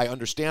 yes, I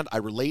understand. I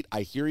relate.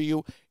 I hear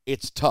you.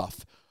 It's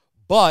tough.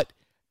 But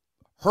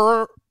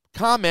her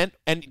comment,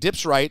 and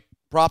Dip's right,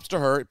 props to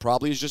her, it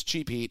probably is just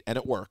cheap heat, and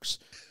it works.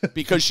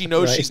 Because she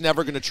knows she's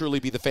never going to truly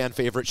be the fan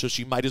favorite, so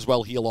she might as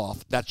well heel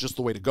off. That's just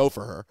the way to go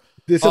for her.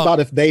 This is about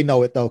if they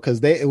know it, though,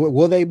 because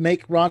will they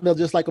make Ronda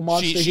just like a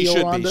monster heel? She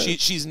should Ronda? be.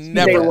 She's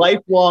never a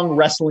lifelong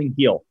wrestling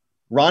heel.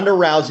 Ronda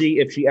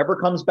Rousey, if she ever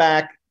comes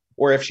back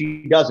or if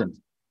she doesn't,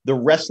 the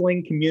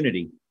wrestling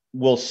community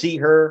will see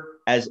her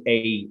as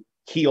a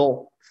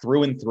heel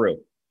through and through.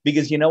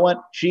 Because you know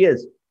what? She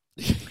is.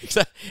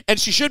 And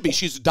she should be.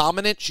 She's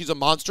dominant. She's a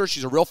monster.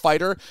 She's a real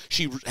fighter.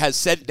 She has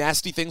said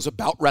nasty things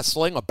about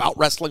wrestling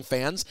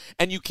fans,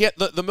 and you can't,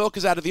 the milk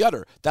is out of the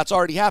udder. That's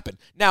already happened.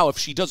 Now, if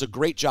she does a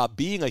great job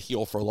being a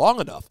heel for long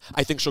enough,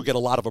 I think she'll get a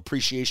lot of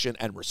appreciation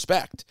and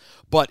respect,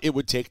 but it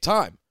would take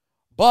time.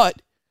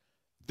 But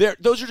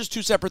those are just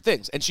two separate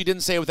things, and she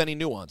didn't say it with any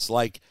nuance.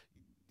 Like,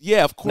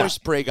 yeah, of course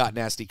Bray got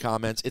nasty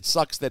comments. It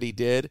sucks that he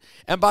did.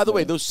 And by the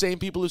way, those same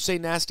people who say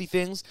nasty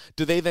things,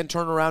 do they then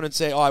turn around and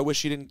say, oh, I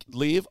wish you didn't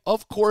leave?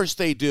 Of course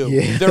they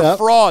do. They're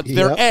frauds.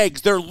 They're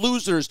eggs. They're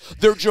losers.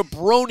 They're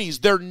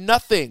jabronis. They're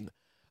nothing.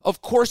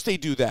 Of course they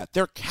do that.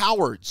 They're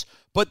cowards.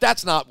 But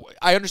that's not,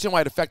 I understand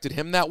why it affected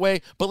him that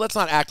way, but let's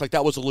not act like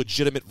that was a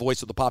legitimate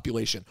voice of the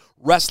population.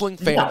 Wrestling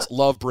fans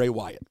love Bray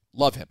Wyatt.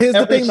 Love him. Here's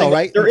the thing, though,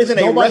 right? There isn't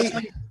one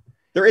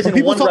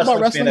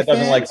wrestling fan that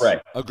doesn't like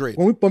Bray. Agreed.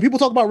 When people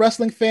talk about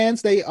wrestling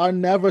fans, they are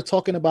never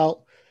talking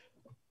about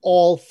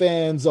all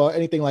fans or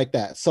anything like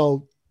that.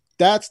 So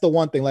that's the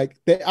one thing. Like,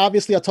 they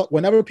obviously are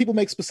whenever people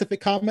make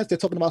specific comments, they're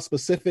talking about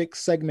specific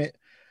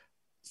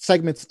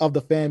segments of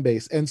the fan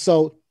base. And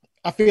so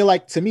I feel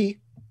like, to me,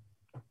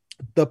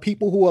 the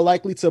people who are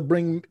likely to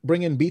bring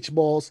in beach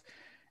balls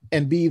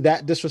and be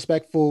that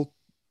disrespectful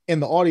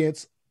in the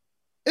audience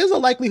is a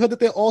likelihood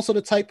that they're also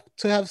the type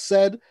to have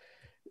said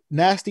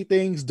nasty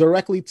things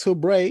directly to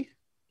Bray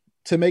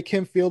to make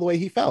him feel the way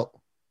he felt.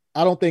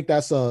 I don't think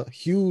that's a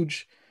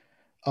huge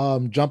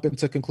jump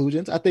into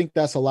conclusions. I think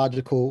that's a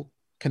logical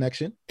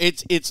connection.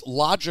 It's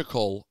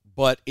logical,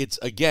 but it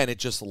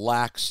just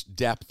lacks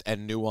depth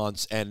and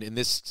nuance. And in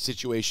this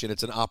situation,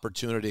 it's an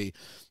opportunity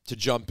to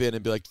jump in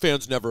and be like,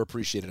 fans never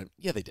appreciated him.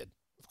 Yeah, they did.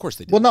 Of course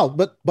they did. Well, no,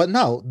 but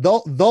no,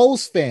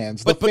 those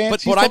fans, but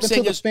what I'm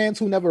saying is fans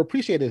who never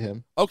appreciated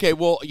him. Okay,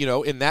 well,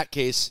 in that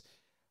case,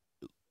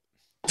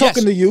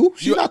 talking to you,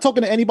 she's not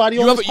talking to anybody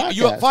on this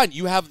podcast. Fine,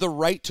 you have the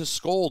right to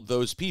scold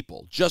those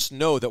people. Just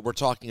know that we're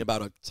talking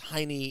about a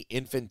tiny,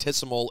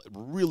 infinitesimal,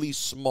 really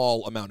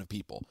small amount of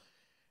people.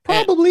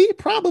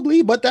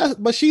 Probably,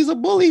 but she's a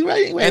bully,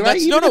 right? And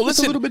right?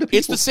 Listen,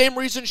 it's the same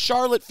reason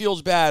Charlotte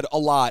feels bad a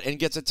lot and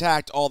gets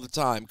attacked all the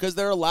time, because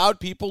they're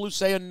allowed people who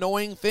say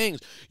annoying things.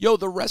 Yo,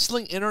 the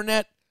wrestling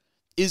internet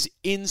is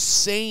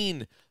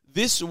insane.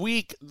 This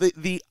week, they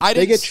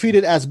get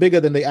treated as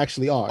bigger than they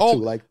actually are, too.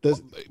 Like, they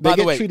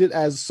get treated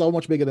as so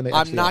much bigger than they actually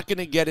are. I'm not going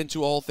to get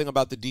into a whole thing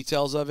about the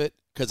details of it,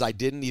 because I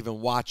didn't even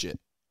watch it.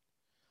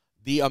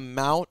 The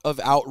amount of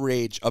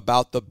outrage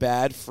about the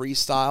bad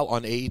freestyle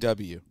on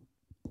AEW.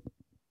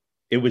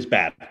 It was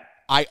bad.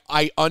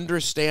 I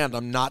understand.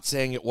 I'm not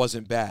saying it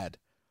wasn't bad.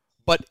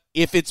 But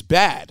if it's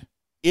bad.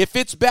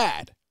 It's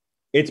bad.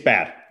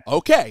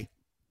 Okay.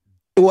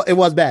 It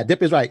was bad.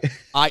 Dip is right.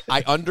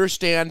 I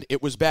understand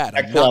it was bad.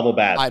 Level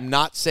bad. I'm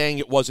not saying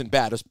it wasn't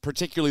bad.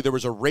 Particularly, there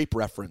was a rape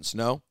reference,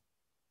 no?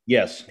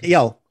 Yes.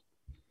 Yo,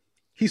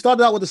 he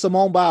started out with the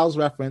Simone Biles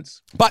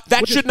reference. But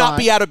that should not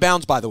be out of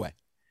bounds, by the way.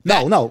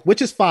 No,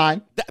 which is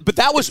fine. But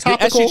that was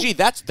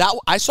SCG.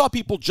 I saw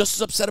people just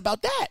as upset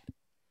about that.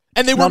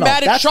 And they were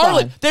mad at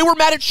Charlotte. Fine. They were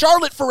mad at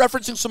Charlotte for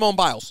referencing Simone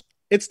Biles.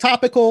 It's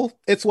topical.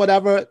 It's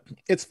whatever.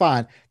 It's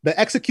fine. The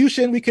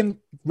execution, we can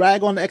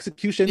rag on the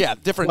execution. Yeah,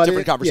 different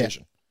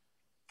conversation.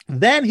 Yeah.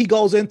 Then he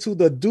goes into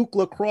the Duke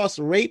Lacrosse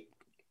rape.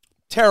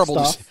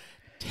 Terrible stuff.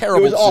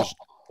 Terrible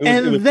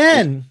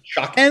decision.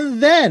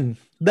 And then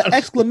the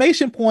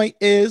exclamation point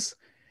is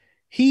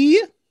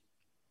he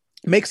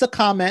makes a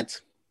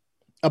comment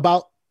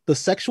about the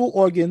sexual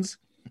organs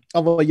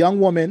of a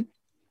young woman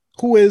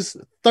who is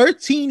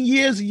 13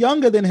 years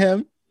younger than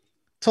him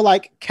to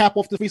like cap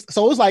off the free.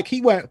 So it was like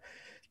he went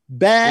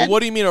bad. Well, what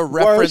do you mean a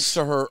reference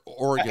to her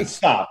organs?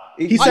 Stop.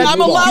 He said,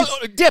 I'm allowed.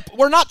 Dip.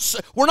 We're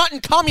not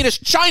in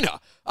communist China.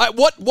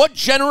 What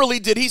generally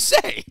did he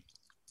say?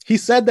 He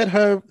said that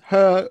her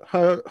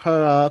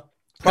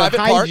private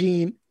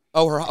hygiene.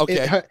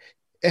 Part?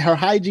 Her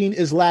hygiene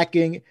is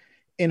lacking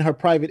in her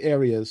private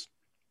areas.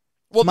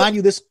 Well, mind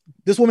you, this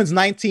woman's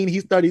 19.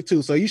 He's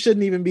 32, so you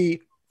shouldn't even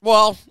be.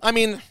 Well, I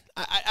mean,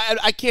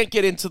 I can't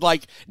get into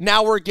like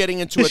now we're getting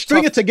into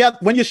it together.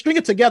 When you string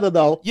it together,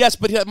 though. Yes,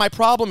 but my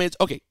problem is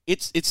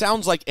it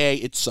sounds like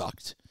it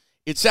sucked.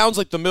 It sounds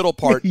like the middle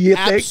part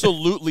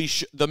absolutely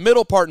the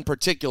middle part in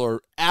particular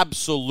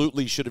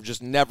absolutely should have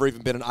just never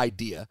even been an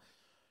idea.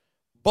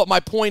 But my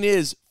point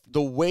is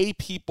the way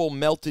people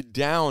melted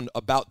down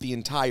about the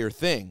entire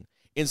thing,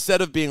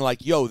 instead of being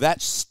like, "Yo,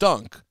 that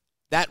stunk.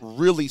 That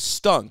really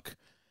stunk."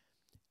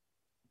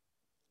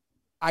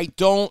 I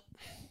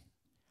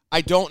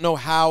don't know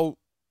how.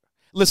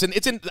 Listen,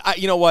 it's in.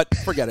 You know what?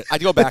 Forget it. I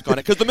go back on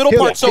it because the middle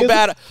part's so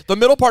bad. The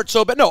middle part's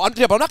so bad. No, I'm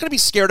not going to be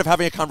scared of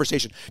having a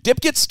conversation.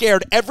 Dip gets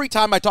scared every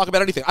time I talk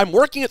about anything. I'm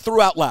working it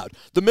through out loud.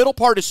 The middle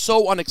part is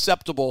so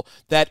unacceptable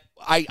that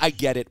I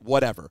get it.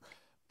 Whatever.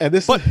 And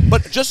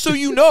but just so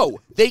you know,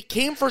 they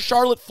came for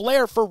Charlotte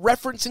Flair for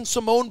referencing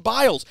Simone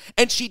Biles,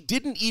 and she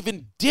didn't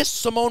even diss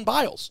Simone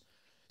Biles.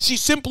 She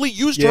simply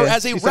used her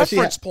as a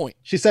reference point.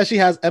 She says she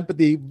has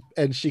empathy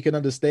and she can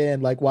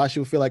understand like why she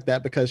would feel like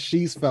that because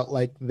she's felt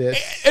like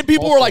this. And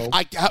people were like,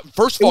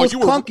 first of all, you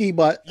were clunky,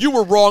 but you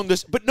were wrong.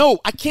 But no,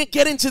 I can't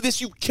get into this.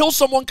 You kill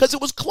someone because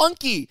it was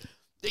clunky.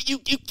 You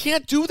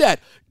can't do that.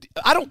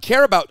 I don't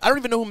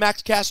even know who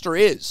Max Caster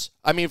is.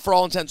 I mean, for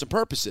all intents and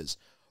purposes.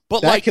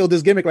 But that killed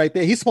his gimmick right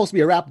there. He's supposed to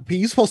be a rapper.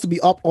 He's supposed to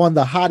be up on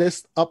the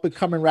hottest up and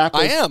coming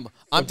rappers. I am.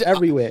 I'm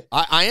everywhere.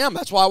 I am.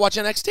 That's why I watch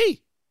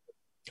NXT.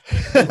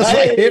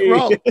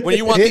 When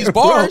you want these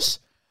bars.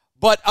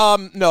 But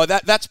no,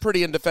 that's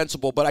pretty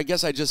indefensible. But I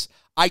guess I just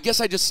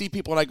see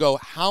people and I go,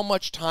 how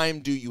much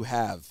time do you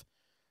have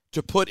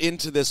to put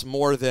into this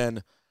more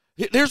than?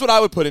 Here's what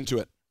I would put into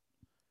it.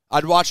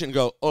 I'd watch it and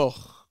go,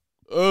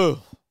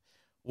 oh,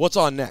 what's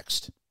on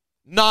next?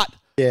 Not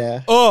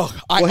Yeah. Oh,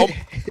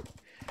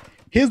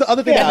 here's the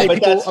other thing that made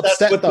people upset,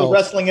 that's what though. The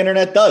wrestling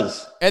internet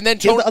does. And then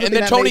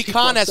Tony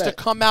Khan has to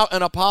come out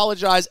and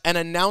apologize and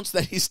announce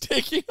that he's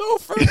taking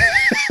over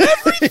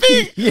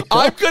everything. Yeah.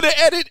 I'm going to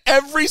edit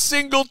every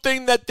single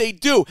thing that they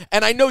do.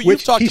 And I know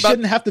you've talked about... He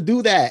shouldn't have to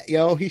do that,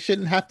 yo. He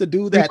shouldn't have to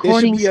do that. There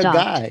should be a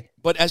guy.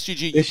 But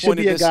SGG,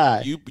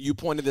 you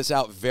pointed this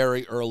out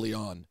very early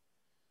on.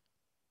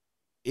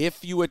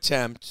 If you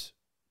attempt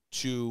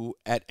to,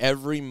 at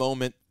every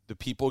moment the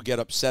people get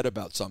upset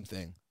about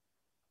something,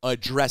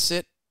 address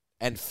it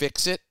and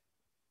fix it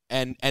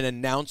and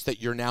announce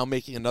that you're now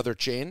making another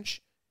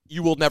change,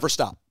 you will never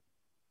stop.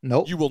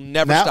 Nope. You will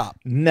never stop.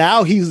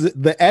 Now he's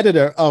the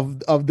editor of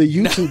the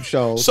YouTube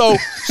show. So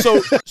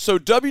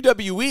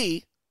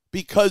WWE,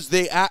 because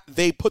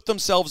they put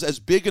themselves as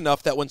big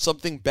enough that when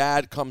something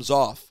bad comes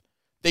off,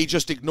 they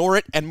just ignore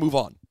it and move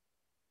on.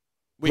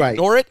 We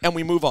ignore it and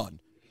we move on.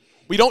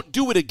 We don't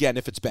do it again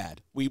if it's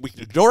bad. We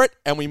ignore it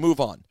and we move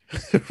on.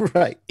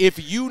 Right.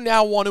 If you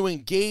now want to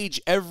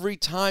engage every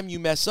time you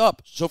mess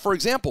up. So, for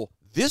example,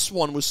 this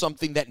one was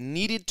something that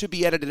needed to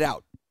be edited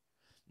out.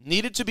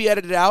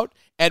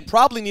 And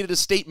probably needed a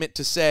statement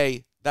to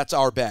say, that's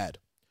our bad.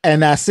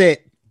 And that's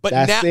it.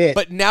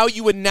 But now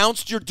you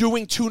announced you're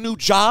doing 2 new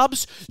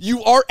jobs.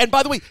 You are, and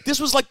by the way,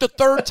 this was like the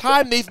 3rd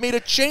time they've made a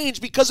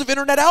change because of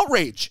internet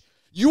outrage.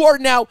 You are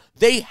now,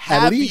 they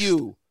have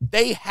you.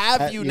 They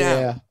have you now.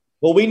 Yeah.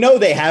 Well, we know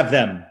they have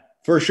them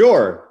for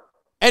sure.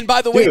 And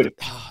by the way,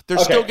 they're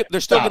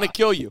still going to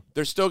kill you.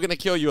 They're still going to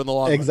kill you in the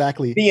long run.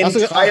 Exactly. I was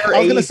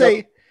going to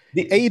say,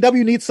 the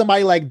AEW needs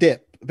somebody like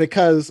Dip,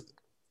 because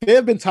there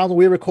have been times when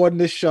we're recording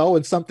this show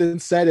and something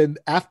said, and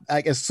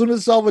as soon as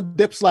it's over,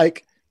 Dip's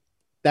like,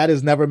 that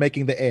is never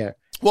making the air.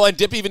 Well, and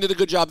Dip even did a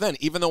good job then.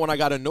 Even though when I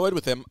got annoyed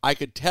with him, I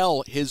could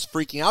tell his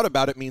freaking out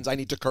about it means I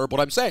need to curb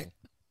what I'm saying.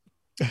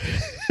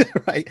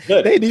 Right.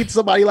 Good. They need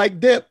somebody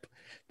like Dip.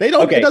 They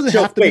don't. Okay, it doesn't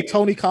have to be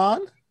Tony Khan.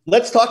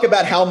 Let's talk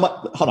about how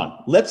much. Hold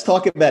on. Let's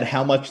talk about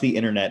how much the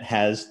internet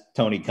has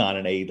Tony Khan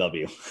and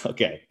AEW.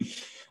 Okay.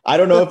 I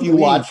don't know if you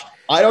watched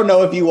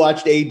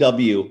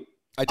AEW.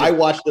 I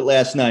watched it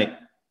last night.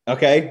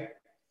 Okay.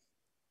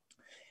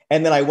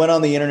 And then I went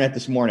on the internet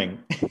this morning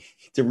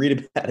to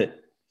read about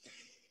it.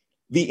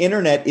 The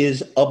internet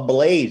is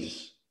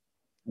ablaze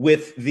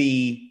with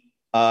the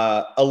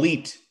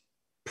Elite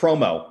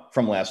promo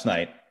from last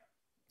night.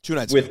 2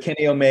 nights with ago.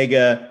 Kenny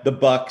Omega, the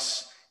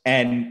Bucks,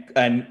 and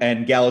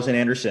Gallows and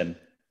Anderson,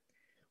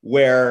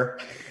 where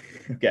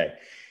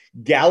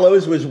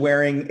Gallows was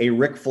wearing a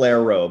Ric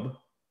Flair robe.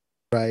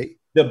 Right.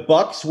 The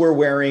Bucks were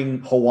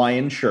wearing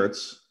Hawaiian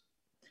shirts.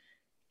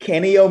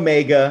 Kenny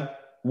Omega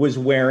was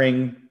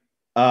wearing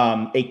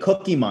a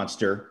Cookie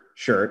Monster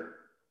shirt,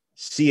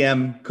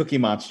 CM Cookie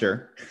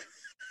Monster,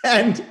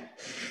 and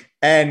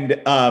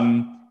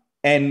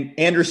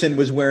Anderson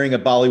was wearing a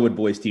Bollywood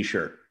Boys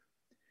t-shirt.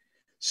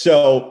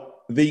 So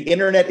the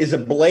internet is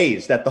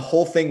ablaze that the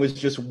whole thing was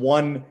just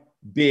one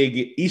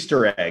big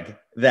Easter egg,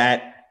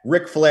 that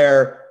Ric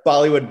Flair,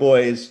 Bollywood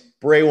Boys,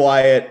 Bray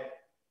Wyatt,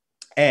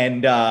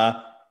 and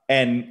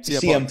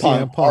CM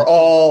Punk are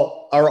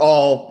all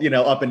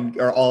up and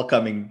are all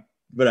coming,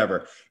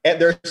 whatever. And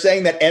they're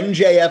saying that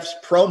MJF's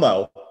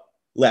promo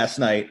last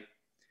night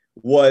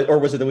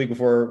was it the week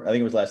before? I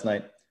think it was last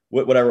night.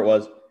 Whatever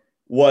it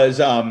was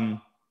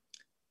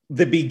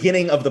the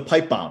beginning of the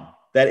pipe bomb.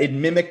 That it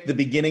mimicked the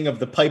beginning of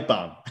the pipe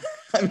bomb.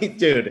 I mean,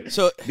 dude,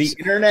 so the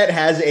internet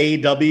has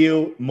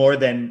AEW more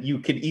than you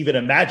could even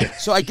imagine.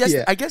 So I guess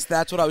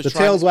that's what I was trying. The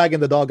tail's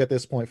wagging the dog at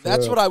this point.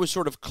 That's what I was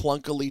sort of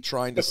clunkily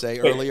trying to say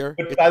earlier.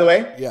 But by the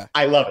way, yeah,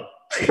 I love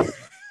it.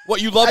 What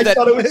you love I that?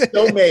 thought it was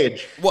so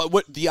mage.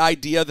 What the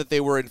idea that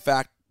they were in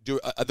fact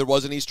there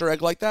was an Easter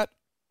egg like that?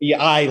 Yeah,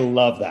 I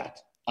love that.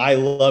 I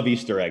love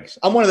Easter eggs.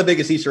 I'm one of the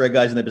biggest Easter egg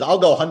guys in the business. I'll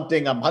go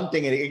hunting. I'm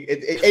hunting.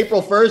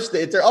 April 1st.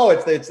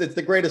 It's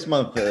the greatest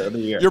month of the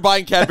year. You're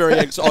buying Cadbury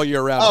eggs all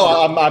year round.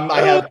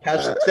 I have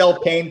pastel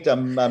paint.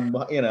 I'm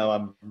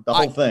the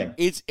whole thing.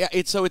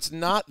 It's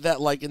not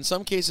that, like, in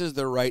some cases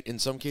they're right, in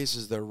some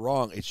cases they're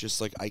wrong. It's just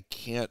like, I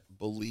can't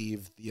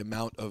believe the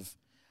amount of.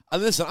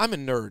 Listen, I'm a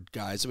nerd,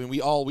 guys. I mean,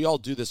 we all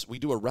do this. We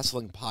do a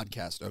wrestling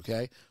podcast.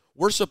 Okay,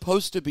 we're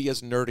supposed to be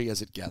as nerdy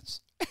as it gets.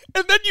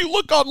 And then you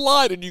look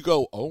online and you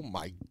go, oh,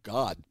 my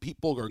God,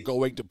 people are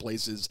going to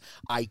places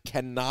I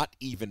cannot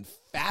even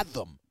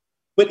fathom.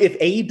 But if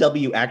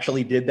AEW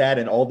actually did that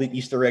and all the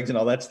Easter eggs and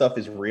all that stuff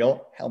is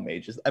real, hell,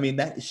 mages. I mean,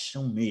 that is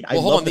so neat.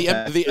 Well, hold on. The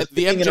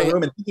MJF, in a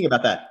room and thinking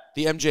about that.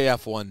 The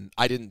MJF one,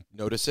 I didn't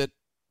notice it,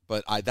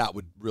 but that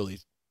would really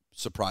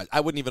surprise.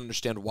 I wouldn't even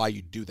understand why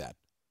you'd do that.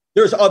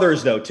 There's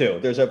others, though, too.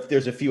 There's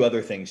a few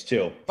other things,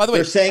 too. By the way,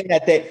 they're saying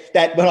that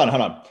hold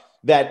on.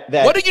 That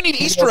what do you need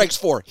Easter eggs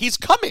for? He's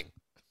coming.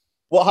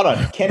 Well, hold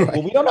on.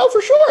 Well, we don't know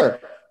for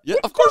sure. Yeah,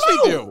 of course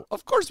we do.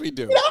 Of course we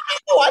do.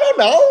 I don't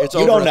know.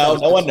 You don't know.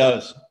 No one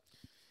knows.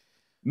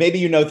 Maybe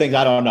you know things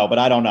I don't know, but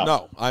I don't know.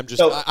 No, I'm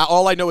just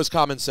all I know is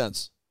common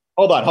sense.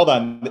 Hold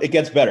on. It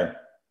gets better.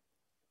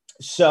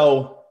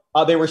 So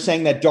they were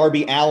saying that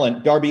Darby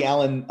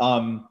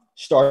Allin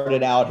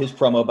started out his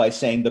promo by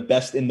saying the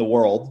best in the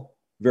world,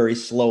 very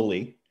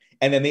slowly.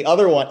 And then the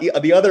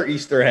other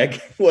Easter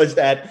egg was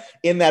that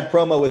in that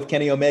promo with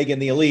Kenny Omega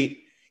and the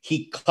Elite,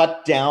 he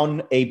cut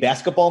down a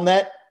basketball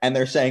net, and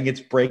they're saying it's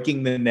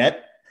breaking the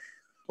net,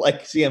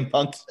 like CM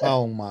Punk said.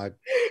 Oh my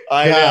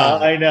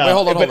God. I know. Wait,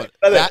 hold on.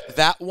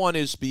 That one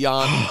is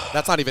beyond.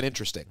 That's not even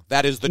interesting.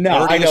 That is the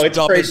dirtiest, I know, it's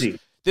dumbest. crazy.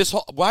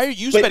 Why are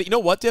you spending? You know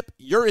what, Dip?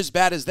 You're as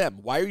bad as them.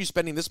 Why are you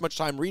spending this much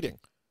time reading?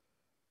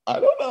 I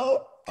don't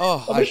know.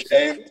 Oh, I'm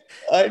ashamed.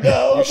 I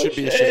know. You should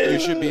be ashamed. You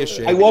should be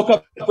ashamed. I woke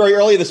up very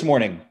early this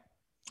morning.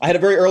 I had a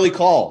very early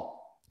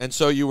call. And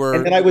so you were.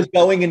 And then I was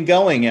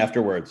going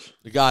afterwards.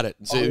 You got it.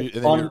 So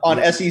on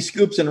SE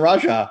Scoops and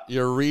Raja.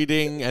 You're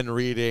reading and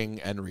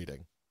reading and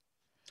reading.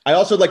 I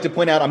also would like to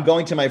point out I'm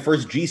going to my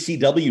first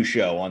GCW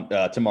show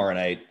on tomorrow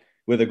night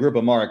with a group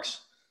of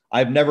marks.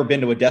 I've never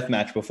been to a death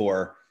match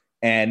before.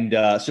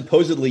 And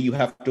supposedly you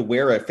have to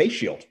wear a face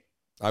shield.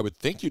 I would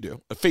think you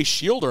do. A face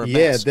shield or a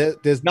mask? Yeah,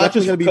 there's not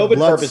just going to be COVID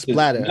blood purposes.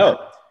 splatter.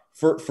 No,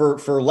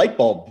 for light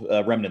bulb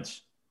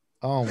remnants.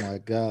 Oh my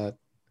God.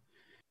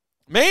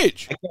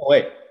 Mage.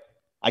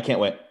 I can't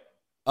wait.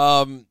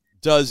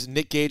 Does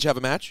Nick Gage have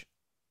a match?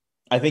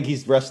 I think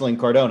he's wrestling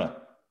Cardona.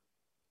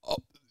 Oh,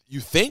 you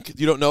think?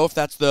 You don't know if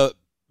that's the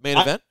main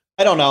event?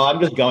 I don't know. I'm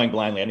just going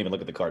blindly. I didn't even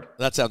look at the card.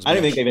 That sounds I don't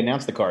even think they've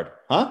announced the card.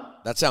 Huh?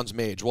 That sounds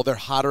mage. Well, they're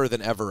hotter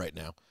than ever right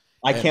now.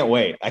 I can't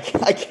wait. I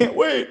can't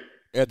wait.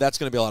 Yeah, that's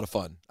going to be a lot of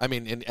fun. I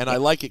mean, and I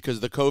like it because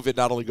the COVID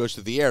not only goes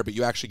through the air, but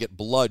you actually get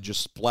blood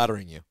just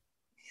splattering you.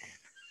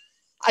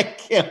 I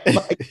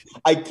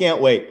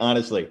can't wait.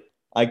 Honestly,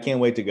 I can't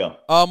wait to go.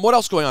 What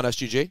else going on,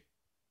 SGG?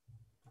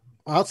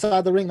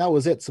 Outside the ring, that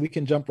was it. So we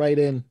can jump right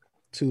in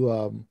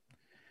to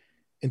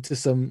into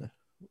some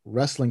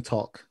wrestling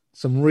talk,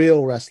 some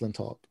real wrestling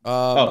talk.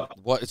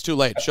 What? It's too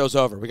late. Show's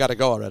over. We got to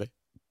go already.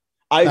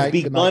 I've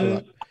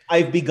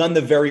begun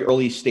the very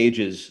early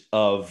stages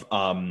of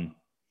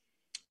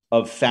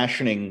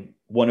fashioning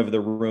one of the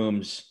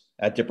rooms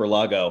at Dipper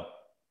Lago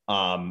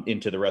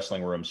into the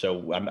wrestling room.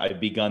 So I've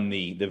begun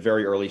the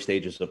very early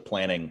stages of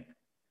planning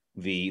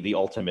the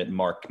ultimate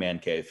Mark man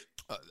cave.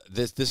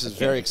 This is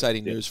very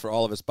exciting news for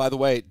all of us. By the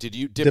way, did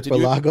you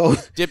Lago?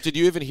 Did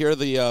you even hear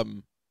the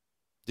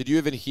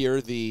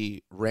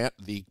rant,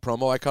 the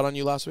promo I cut on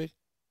you last week?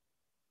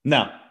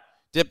 No.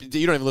 Dip,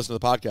 you don't even listen to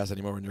the podcast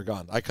anymore when you're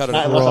gone. I cut it.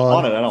 Unless I'm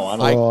on it, I don't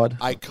want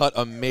I cut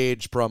a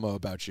mage promo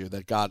about you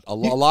that got a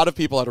lot of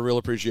people had a real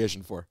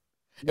appreciation for.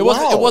 It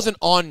wasn't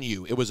on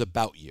you. It was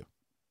about you.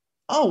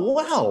 Oh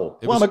wow!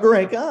 I'm a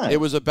great guy. It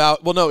was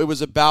about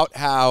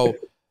how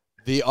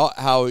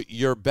how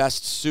you're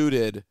best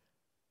suited.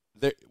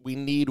 We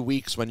need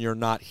weeks when you're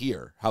not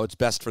here. How it's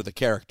best for the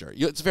character.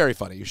 It's very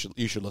funny. You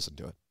should listen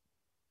to it.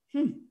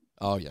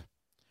 Oh yeah,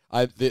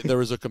 there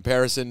was a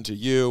comparison to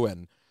you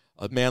and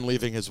a man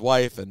leaving his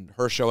wife and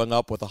her showing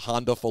up with a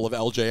Honda full of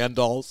LJN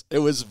dolls. It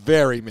was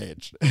very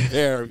mage.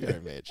 Very, very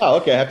mage. Oh,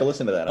 okay. I have to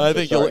listen to that. I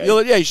think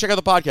you'll you check out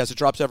the podcast. It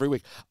drops every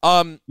week.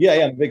 Yeah,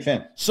 I'm a big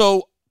fan.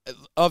 So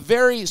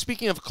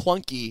speaking of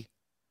clunky,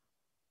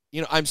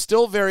 I'm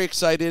still very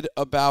excited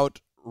about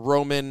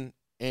Roman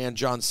and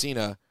John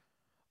Cena.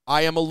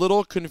 I am a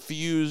little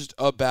confused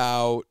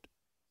about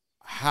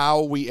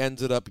how we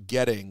ended up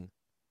getting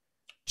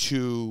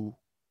to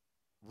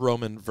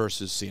Roman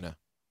versus Cena.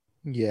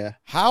 Yeah.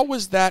 How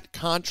was that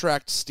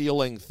contract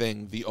stealing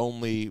thing the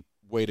only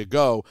way to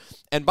go?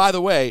 And by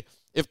the way,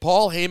 if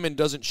Paul Heyman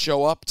doesn't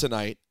show up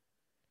tonight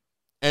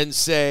and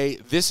say,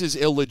 this is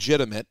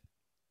illegitimate,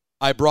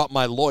 I brought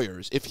my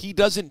lawyers. If he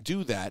doesn't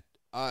do that,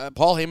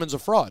 Paul Heyman's a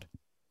fraud.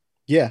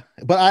 Yeah.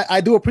 But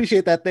I do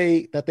appreciate that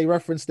they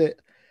referenced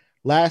it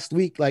last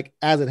week, like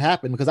as it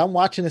happened, because I'm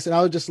watching this and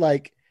I was just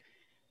like,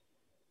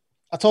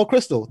 I told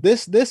Crystal,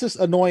 this is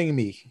annoying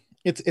me.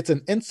 It's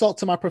an insult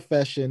to my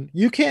profession.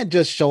 You can't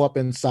just show up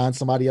and sign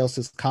somebody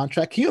else's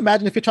contract. Can you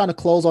imagine if you're trying to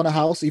close on a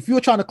house? If you were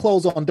trying to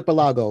close on Dipper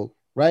Lago,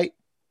 right?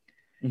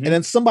 Mm-hmm. And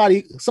then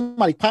somebody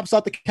pops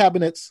out the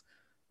cabinets,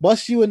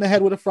 busts you in the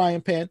head with a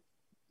frying pan.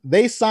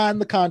 They sign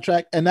the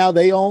contract and now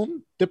they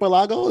own Dipper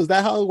Lago. Is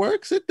that how it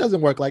works? It doesn't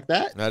work like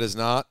that. That is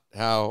not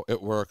how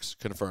it works.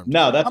 Confirmed.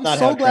 No, that's not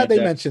how I'm so glad they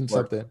mentioned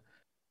something.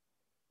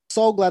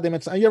 So glad they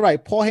mentioned. And you're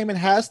right. Paul Heyman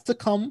has to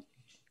come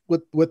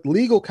with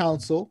legal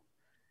counsel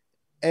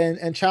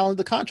and challenge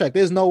the contract.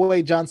 There's no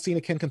way John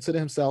Cena can consider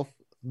himself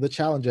the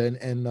challenger.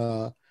 And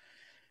I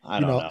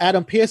don't know.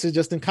 Adam Pearce is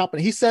just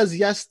incompetent. He says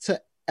yes to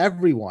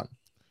everyone.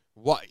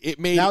 What it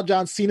made now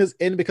John Cena's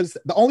in because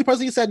the only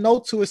person he said no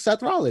to is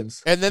Seth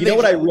Rollins. And then you know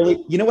what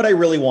I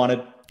really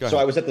wanted? So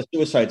I was at the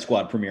Suicide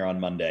Squad premiere on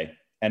Monday.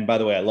 And by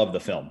the way, I love the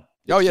film.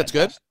 It's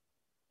good.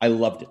 I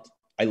loved it.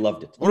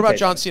 What about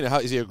John Cena? How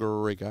is he a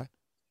great guy?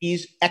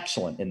 He's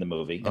excellent in the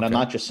movie, and I'm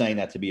not just saying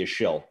that to be a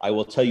shill. I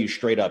will tell you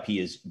straight up, he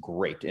is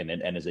great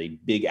and is a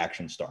big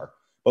action star.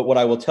 But what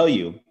I will tell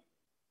you,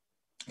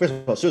 first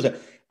of all, Susan,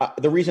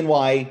 the reason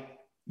why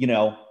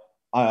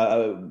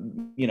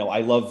I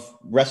love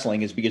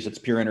wrestling is because it's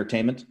pure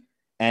entertainment,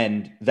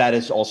 and that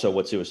is also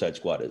what Suicide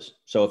Squad is.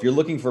 So if you're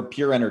looking for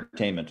pure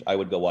entertainment, I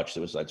would go watch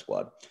Suicide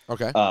Squad.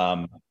 Okay.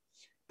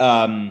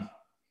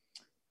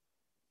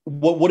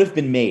 What would have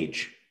been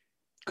Mage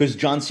because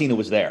John Cena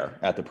was there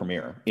at the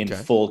premiere in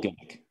full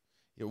gimmick.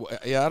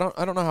 Yeah,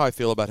 I don't know how I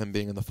feel about him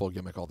being in the full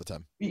gimmick all the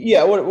time.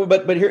 Yeah,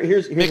 but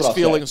here's mixed what I'll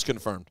feelings say.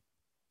 confirmed.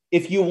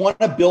 If you want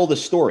to build a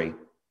story,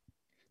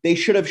 they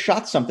should have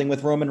shot something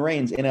with Roman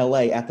Reigns in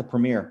LA at the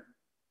premiere.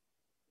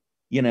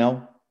 You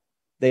know,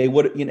 they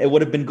would. You know, it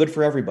would have been good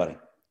for everybody.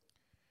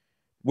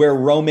 Where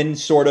Roman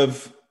sort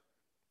of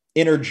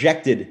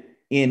interjected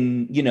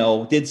in, you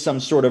know, did some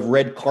sort of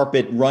red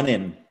carpet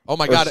run-in. Oh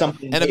my God!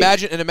 And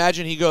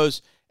imagine he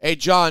goes, Hey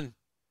John,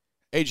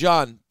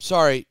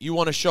 sorry, you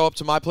want to show up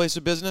to my place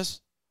of business?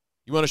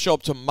 You want to show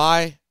up to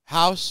my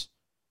house?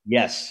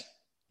 Yes.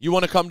 You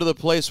want to come to the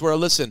place where,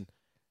 listen,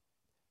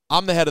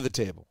 I'm the head of the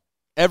table.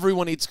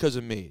 Everyone eats because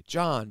of me.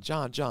 John.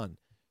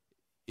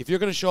 If you're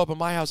going to show up at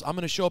my house, I'm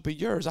going to show up at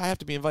yours. I have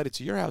to be invited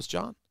to your house,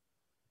 John.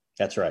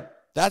 That's right.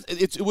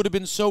 It would have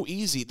been so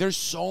easy. There's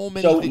so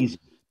many things.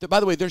 By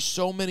the way, there's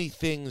so many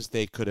things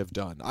they could have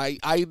done.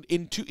 I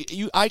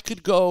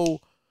could go.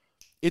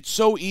 It's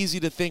so easy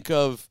to think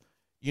of,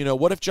 you know,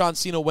 what if John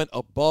Cena went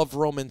above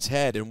Roman's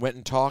head and went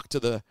and talked to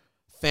the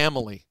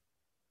family,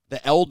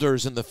 the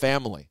elders in the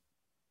family.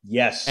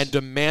 Yes. And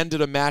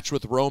demanded a match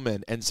with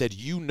Roman and said,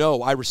 you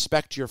know, I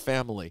respect your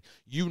family.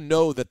 You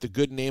know that the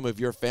good name of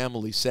your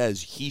family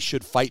says he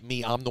should fight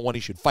me. I'm the one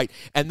he should fight.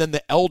 And then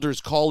the elders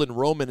call in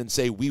Roman and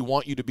say, we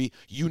want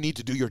you need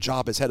to do your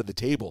job as head of the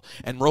table.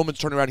 And Roman's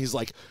turning around. He's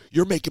like,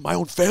 you're making my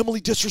own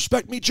family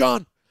disrespect me,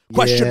 John?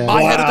 Question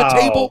my head of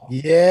the table?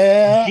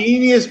 Yeah.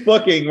 Genius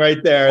booking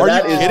right there.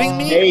 Are you kidding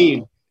me?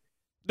 Dave.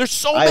 There's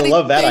so many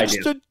things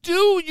to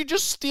do. You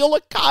just steal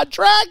a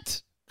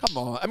contract? Come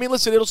on. I mean,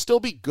 listen, it'll still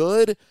be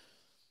good,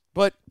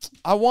 but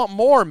I want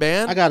more,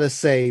 man. I got to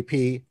say,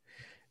 P,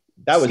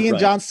 that was seeing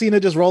John Cena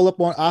just roll up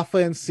on Alpha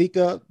and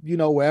Sika, you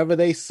know, wherever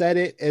they said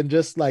it, and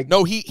just like...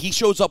 No, he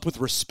shows up with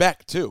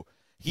respect, too.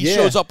 He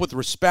shows up with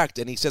respect,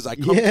 and he says, I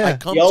come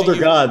the elder to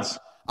you, gods,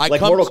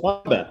 like Mortal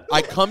Kombat.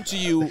 I come to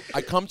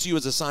you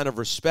as a sign of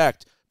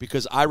respect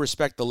because I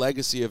respect the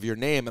legacy of your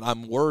name, and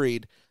I'm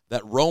worried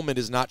that Roman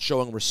is not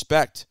showing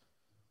respect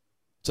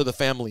to the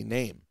family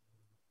name.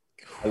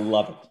 I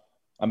love it.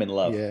 I'm in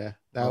love. Yeah.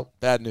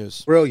 Bad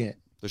news. Brilliant.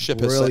 The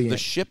ship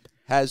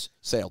has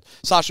sailed.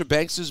 Sasha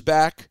Banks is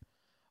back.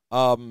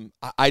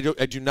 I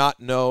do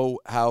not know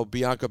how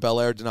Bianca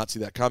Belair did not see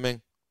that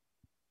coming.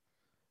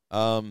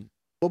 Well,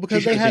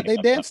 because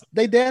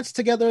they danced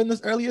together in this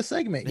earlier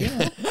segment.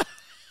 Yeah.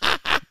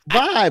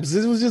 Vibes.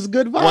 This was just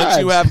good vibes. Once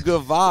you have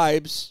good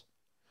vibes.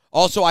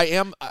 Also,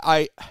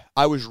 I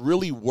was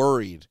really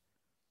worried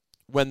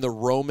when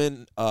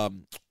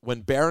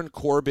when Baron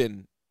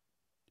Corbin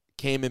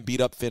came and beat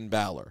up Finn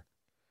Balor.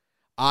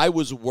 I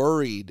was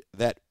worried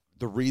that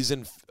the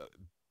reason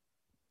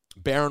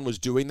Baron was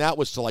doing that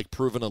was to like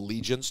prove an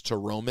allegiance to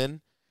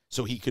Roman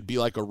so he could be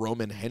like a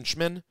Roman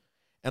henchman.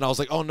 And I was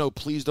like, oh no,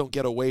 please don't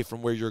get away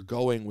from where you're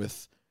going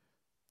with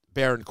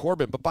Baron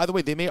Corbin. But by the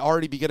way, they may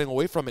already be getting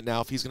away from it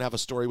now if he's going to have a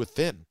story with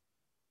Finn.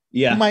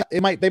 Yeah. They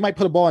might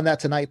put a ball on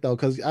that tonight though.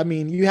 Cause I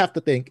mean, you have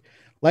to think,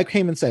 like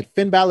Heyman said,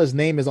 Finn Balor's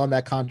name is on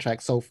that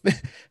contract. So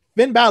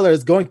Finn Balor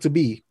is going to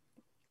be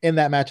in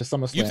that match at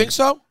SummerSlam. You think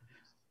so?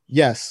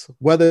 Yes.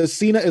 Whether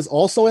Cena is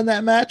also in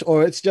that match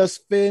or it's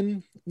just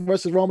Finn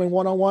versus Roman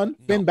one-on-one,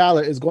 Finn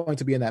Balor is going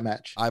to be in that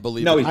match. I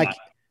believe no, he's not.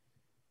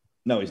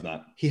 No, he's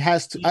not. He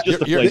has to. He's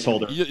just a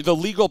placeholder. The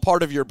legal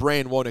part of your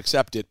brain won't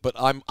accept it, but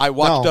I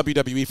watch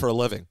WWE for a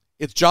living.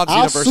 It's John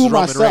Cena versus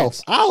Roman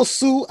Reigns. I'll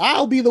sue.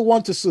 I'll be the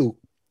one to sue.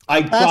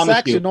 I promise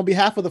action on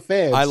behalf of the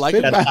fans. I like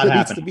Finn it. Balor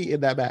needs to be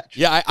in that match.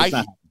 Yeah,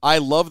 I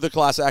love the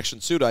class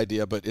action suit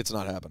idea, but it's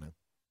not happening.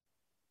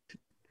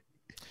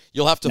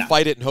 You'll have to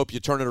fight it and hope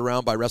you turn it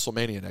around by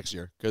WrestleMania next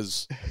year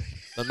because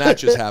the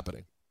match is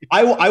happening.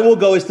 I will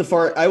go as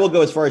far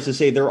as to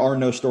say there are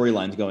no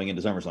storylines going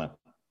into SummerSlam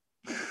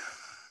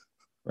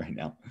right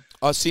now.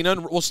 Cena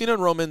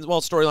and Roman.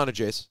 Well, storyline of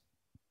Jace.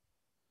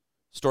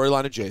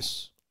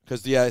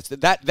 Because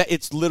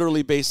it's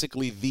literally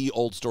basically the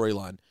old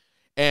storyline.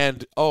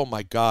 And oh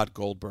my God,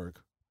 Goldberg.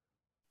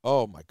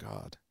 Oh my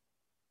God.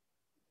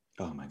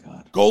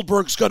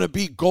 Goldberg's gonna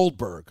be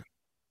Goldberg.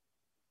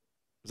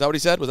 Is that what he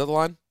said? Was that the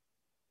line?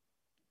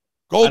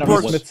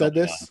 Smith said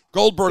this.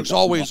 Goldberg's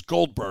always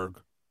Goldberg.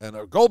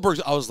 And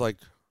Goldberg's, I was like.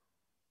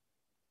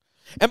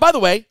 And by the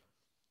way,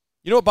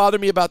 you know what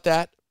bothered me about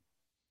that?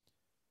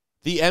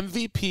 The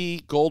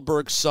MVP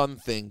Goldberg son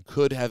thing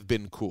could have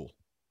been cool.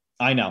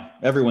 I know.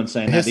 Everyone's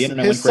saying that. The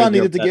internet his son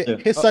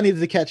needed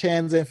to catch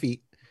hands and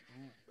feet.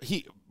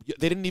 They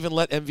didn't even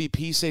let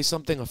MVP say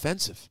something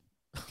offensive.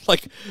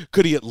 Like,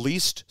 could he at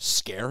least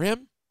scare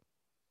him?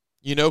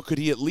 You know, could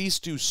he at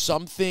least do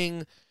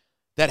something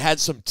that had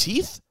some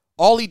teeth?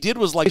 All he did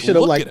was like should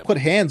have like put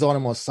hands on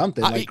him or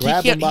something, like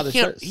grab him by the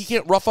shirt. He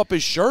can't rough up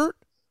his shirt.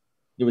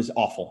 It was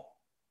awful.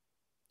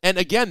 And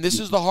again, this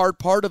is the hard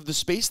part of the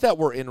space that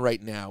we're in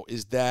right now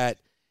is that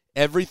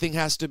everything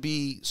has to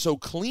be so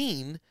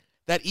clean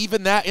that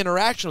even that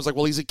interaction was like,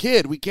 well, he's a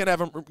kid. We can't have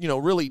him,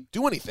 really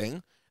do anything.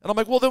 And I'm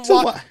like, well, then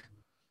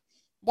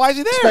why is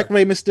he there? Respect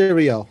Rey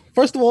Mysterio.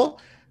 First of all,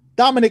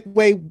 Dominic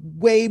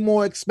way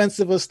more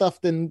expensive of stuff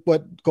than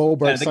what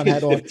Goldberg's son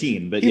had on.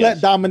 15, but he yes.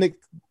 let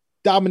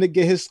Dominic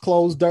get his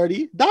clothes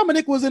dirty.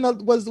 Dominic was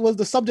was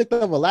the subject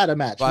of a ladder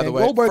match. By the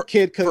way, Goldberg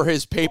kid could, for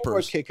his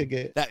papers, kid could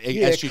get that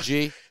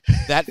SGG,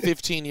 that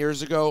 15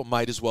 years ago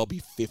might as well be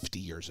 50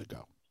 years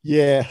ago.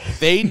 Yeah.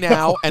 They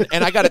now, and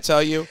I got to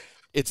tell you,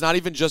 it's not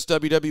even just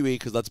WWE,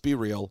 because let's be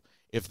real.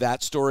 If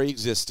that story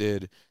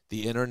existed,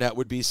 the internet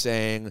would be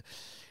saying,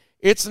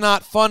 it's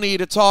not funny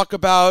to talk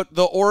about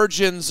the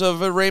origins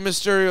of Rey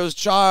Mysterio's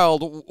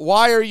child.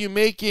 Why are you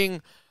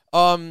making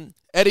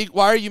Eddie?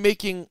 Why are you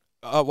making?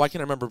 Why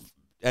can't I remember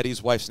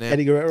Eddie's wife's name?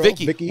 Eddie Guerrero.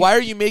 Vicky. Why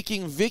are you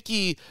making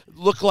Vicky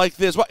look like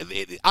this?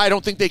 I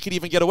don't think they could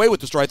even get away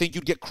with the story. I think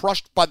you'd get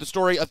crushed by the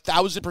story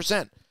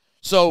 1,000%.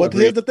 So, but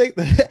here's the thing: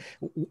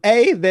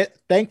 A, that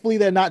thankfully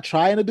they're not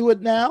trying to do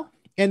it now,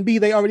 and B,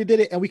 they already did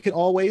it, and we can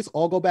always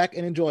all go back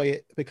and enjoy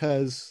it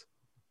because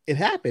it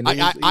happened.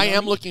 I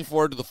am looking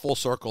forward to the full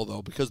circle,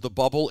 though, because the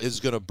bubble is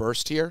going to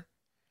burst here.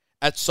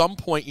 At some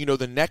point,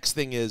 the next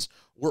thing is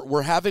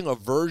we're having a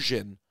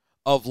version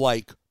of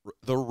like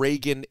the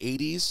Reagan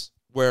 80s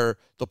where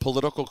the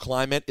political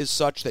climate is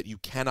such that you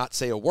cannot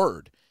say a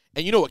word.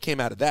 And you know what came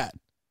out of that?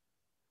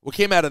 What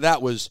came out of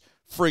that was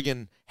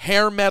friggin'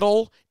 hair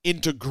metal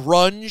into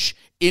grunge,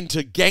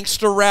 into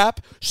gangster rap,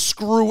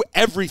 screw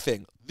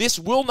everything. This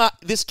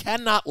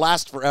cannot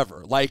last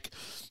forever. Like,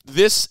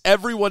 this,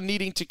 everyone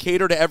needing to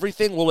cater to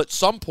everything will at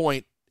some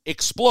point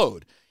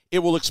explode. It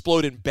will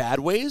explode in bad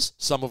ways,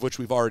 some of which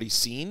we've already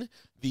seen.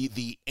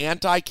 The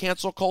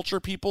anti-cancel culture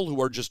people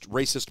who are just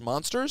racist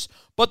monsters,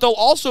 but there'll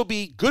also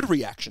be good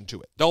reaction to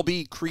it. There'll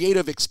be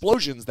creative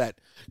explosions that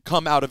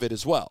come out of it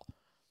as well.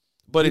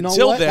 But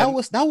until then,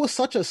 that was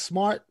such a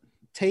smart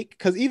take,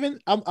 because even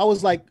I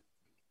was like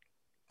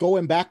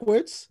going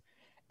backwards,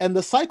 and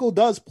the cycle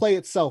does play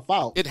itself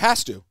out. It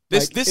has to.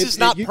 This is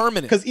not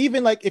permanent. Because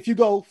even like if you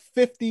go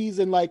 50s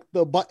and like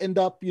the buttoned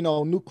up,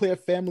 nuclear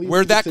family,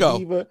 where'd that go?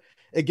 Diva,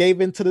 it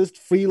gave into this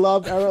free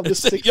love era of the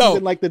 60s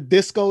and like the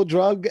disco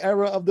drug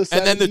era of the 70s.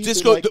 And then the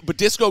disco, but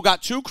disco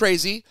got too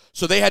crazy,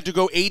 so they had to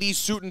go 80s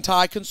suit and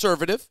tie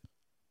conservative.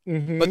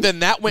 Mm-hmm. But then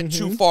that went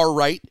too far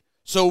right,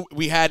 so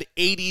we had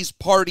 80s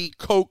party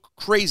coke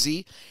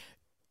crazy.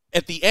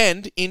 At the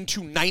end,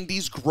 into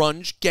 90s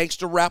grunge,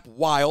 gangster rap,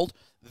 wild.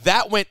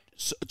 That went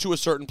to a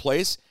certain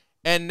place,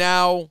 and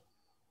now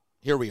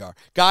here we are.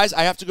 Guys,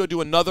 I have to go do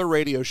another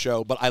radio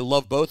show, but I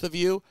love both of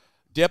you.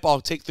 Dip,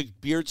 I'll take the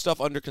beard stuff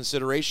under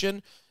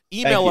consideration.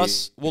 Email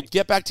us. We'll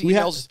get back to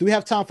emails. Do we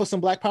have time for some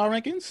Black Power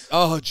rankings?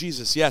 Oh,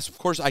 Jesus, yes. Of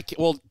course.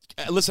 Well,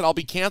 listen, I'll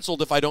be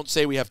canceled if I don't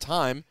say we have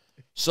time.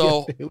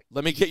 So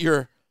let me get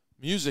your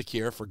music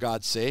here, for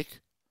God's sake.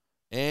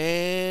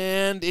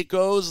 And it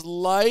goes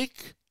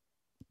like...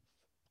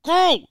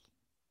 Go!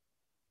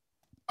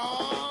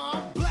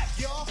 I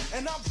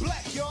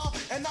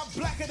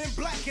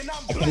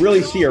can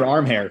really see your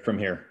arm hair from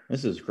here.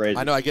 This is crazy.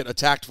 I know, I get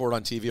attacked for it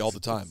on TV all the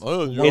time.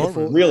 Oh, it's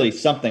really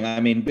something. I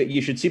mean, but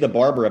you should see the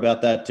barber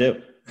about that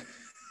too.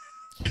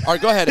 All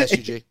right, go ahead,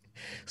 SUG.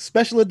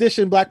 Special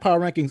edition Black Power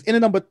rankings. In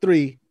at number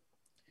 3,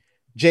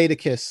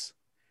 Jadakiss.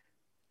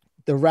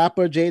 The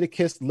rapper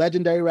Jadakiss,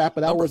 legendary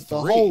rapper. That number was 3.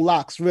 The whole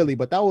Locks, really,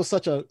 but that was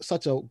such a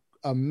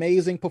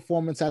amazing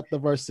performance at the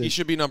Versus. He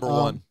should be number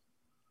 1.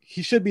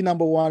 He should be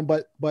number 1,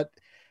 but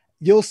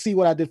you'll see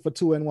what I did for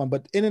 2 and 1.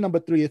 But in at number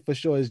 3 for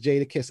sure is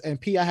Jadakiss. And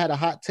P, I had a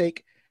hot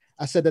take.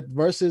 I said that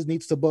Versus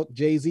needs to book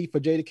Jay-Z for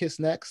Jadakiss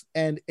next.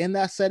 And in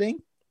that setting,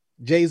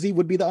 Jay-Z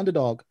would be the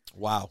underdog.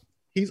 Wow.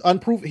 He's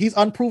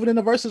unproven in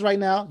the Versus right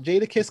now.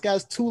 Jadakiss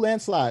got 2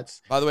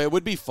 landslides. By the way, it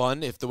would be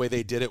fun if the way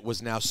they did it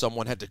was now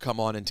someone had to come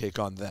on and take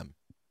on them.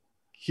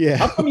 Yeah.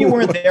 How come you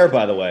weren't there,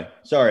 by the way?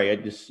 Sorry, I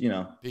just,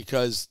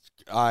 Because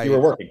you were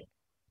working.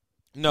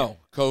 No,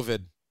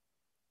 COVID.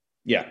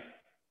 Yeah.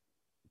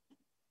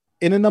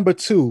 In at number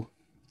 2,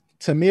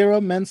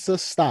 Tamira Mensah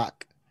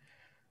Stock,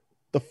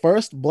 the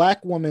first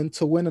Black woman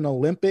to win an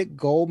Olympic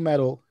gold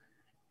medal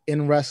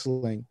in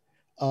wrestling.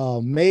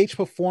 Mage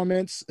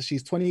performance.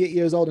 She's 28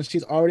 years old, and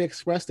she's already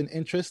expressed an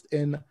interest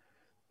in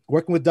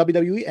working with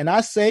WWE. And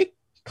I say,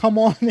 come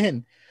on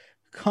in.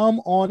 Come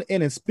on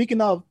in. And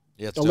speaking of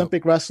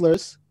Olympic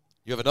wrestlers,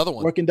 you have another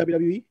one working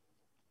WWE.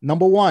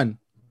 Number 1,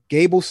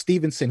 Gable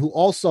Stevenson, who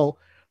also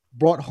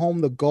brought home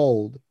the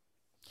gold.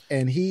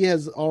 And he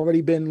has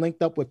already been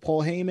linked up with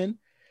Paul Heyman.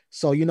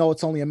 So,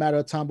 it's only a matter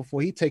of time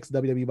before he takes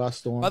WWE by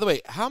storm. By the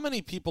way, how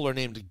many people are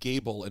named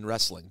Gable in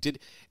wrestling?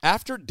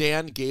 After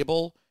Dan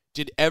Gable,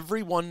 did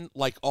everyone,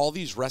 like all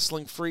these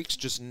wrestling freaks,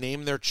 just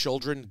name their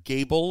children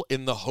Gable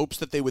in the hopes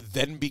that they would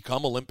then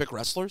become Olympic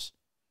wrestlers?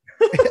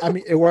 I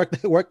mean, it worked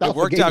out. It worked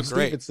out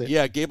great. Stevenson.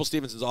 Yeah, Gable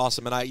Stevenson's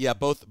awesome. And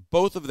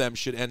both of them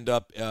should end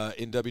up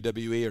in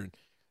WWE or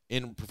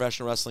in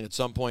professional wrestling at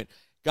some point.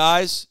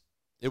 Guys,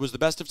 it was the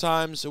best of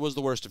times. It was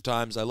the worst of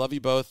times. I love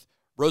you both.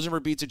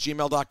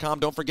 RosenbergBeats@gmail.com.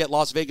 Don't forget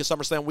Las Vegas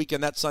SummerSlam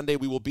weekend. That Sunday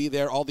we will be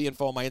there. All the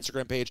info on my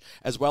Instagram page,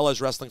 as well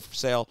as Wrestling for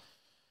Sale.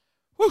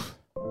 Whew.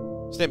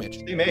 Stay mage.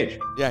 Stay mage.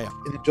 Yeah.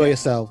 And enjoy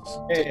yourselves.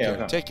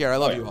 Take care. I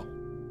love you all.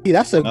 Hey,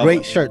 that's a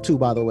great shirt too,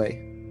 by the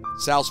way.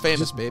 Sal's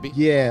famous, baby.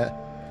 Yeah.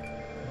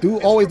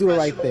 Always do the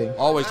right thing.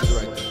 Always do the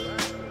right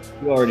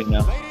thing. You already know.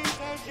 Ladies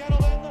and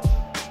gentlemen,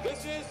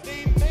 this is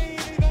the main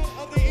event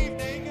of the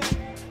evening.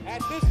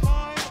 At this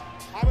time,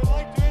 I would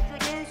like to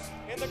introduce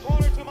in the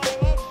corner to my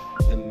left,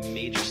 The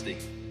majesty.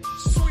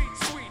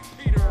 sweet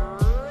Peter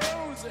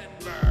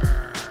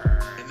Rosenberg.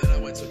 And then I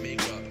went to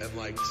makeup and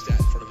like sat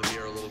in front of the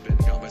mirror a little bit and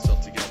got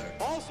myself together.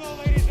 Also,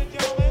 ladies and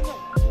gentlemen,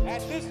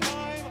 at this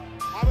time,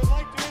 I would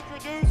like to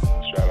introduce.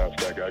 Shout out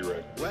to that guy,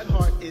 Greg. Bret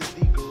Hart is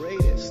the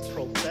greatest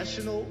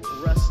professional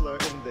wrestler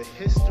in the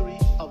history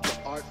of the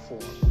art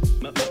form.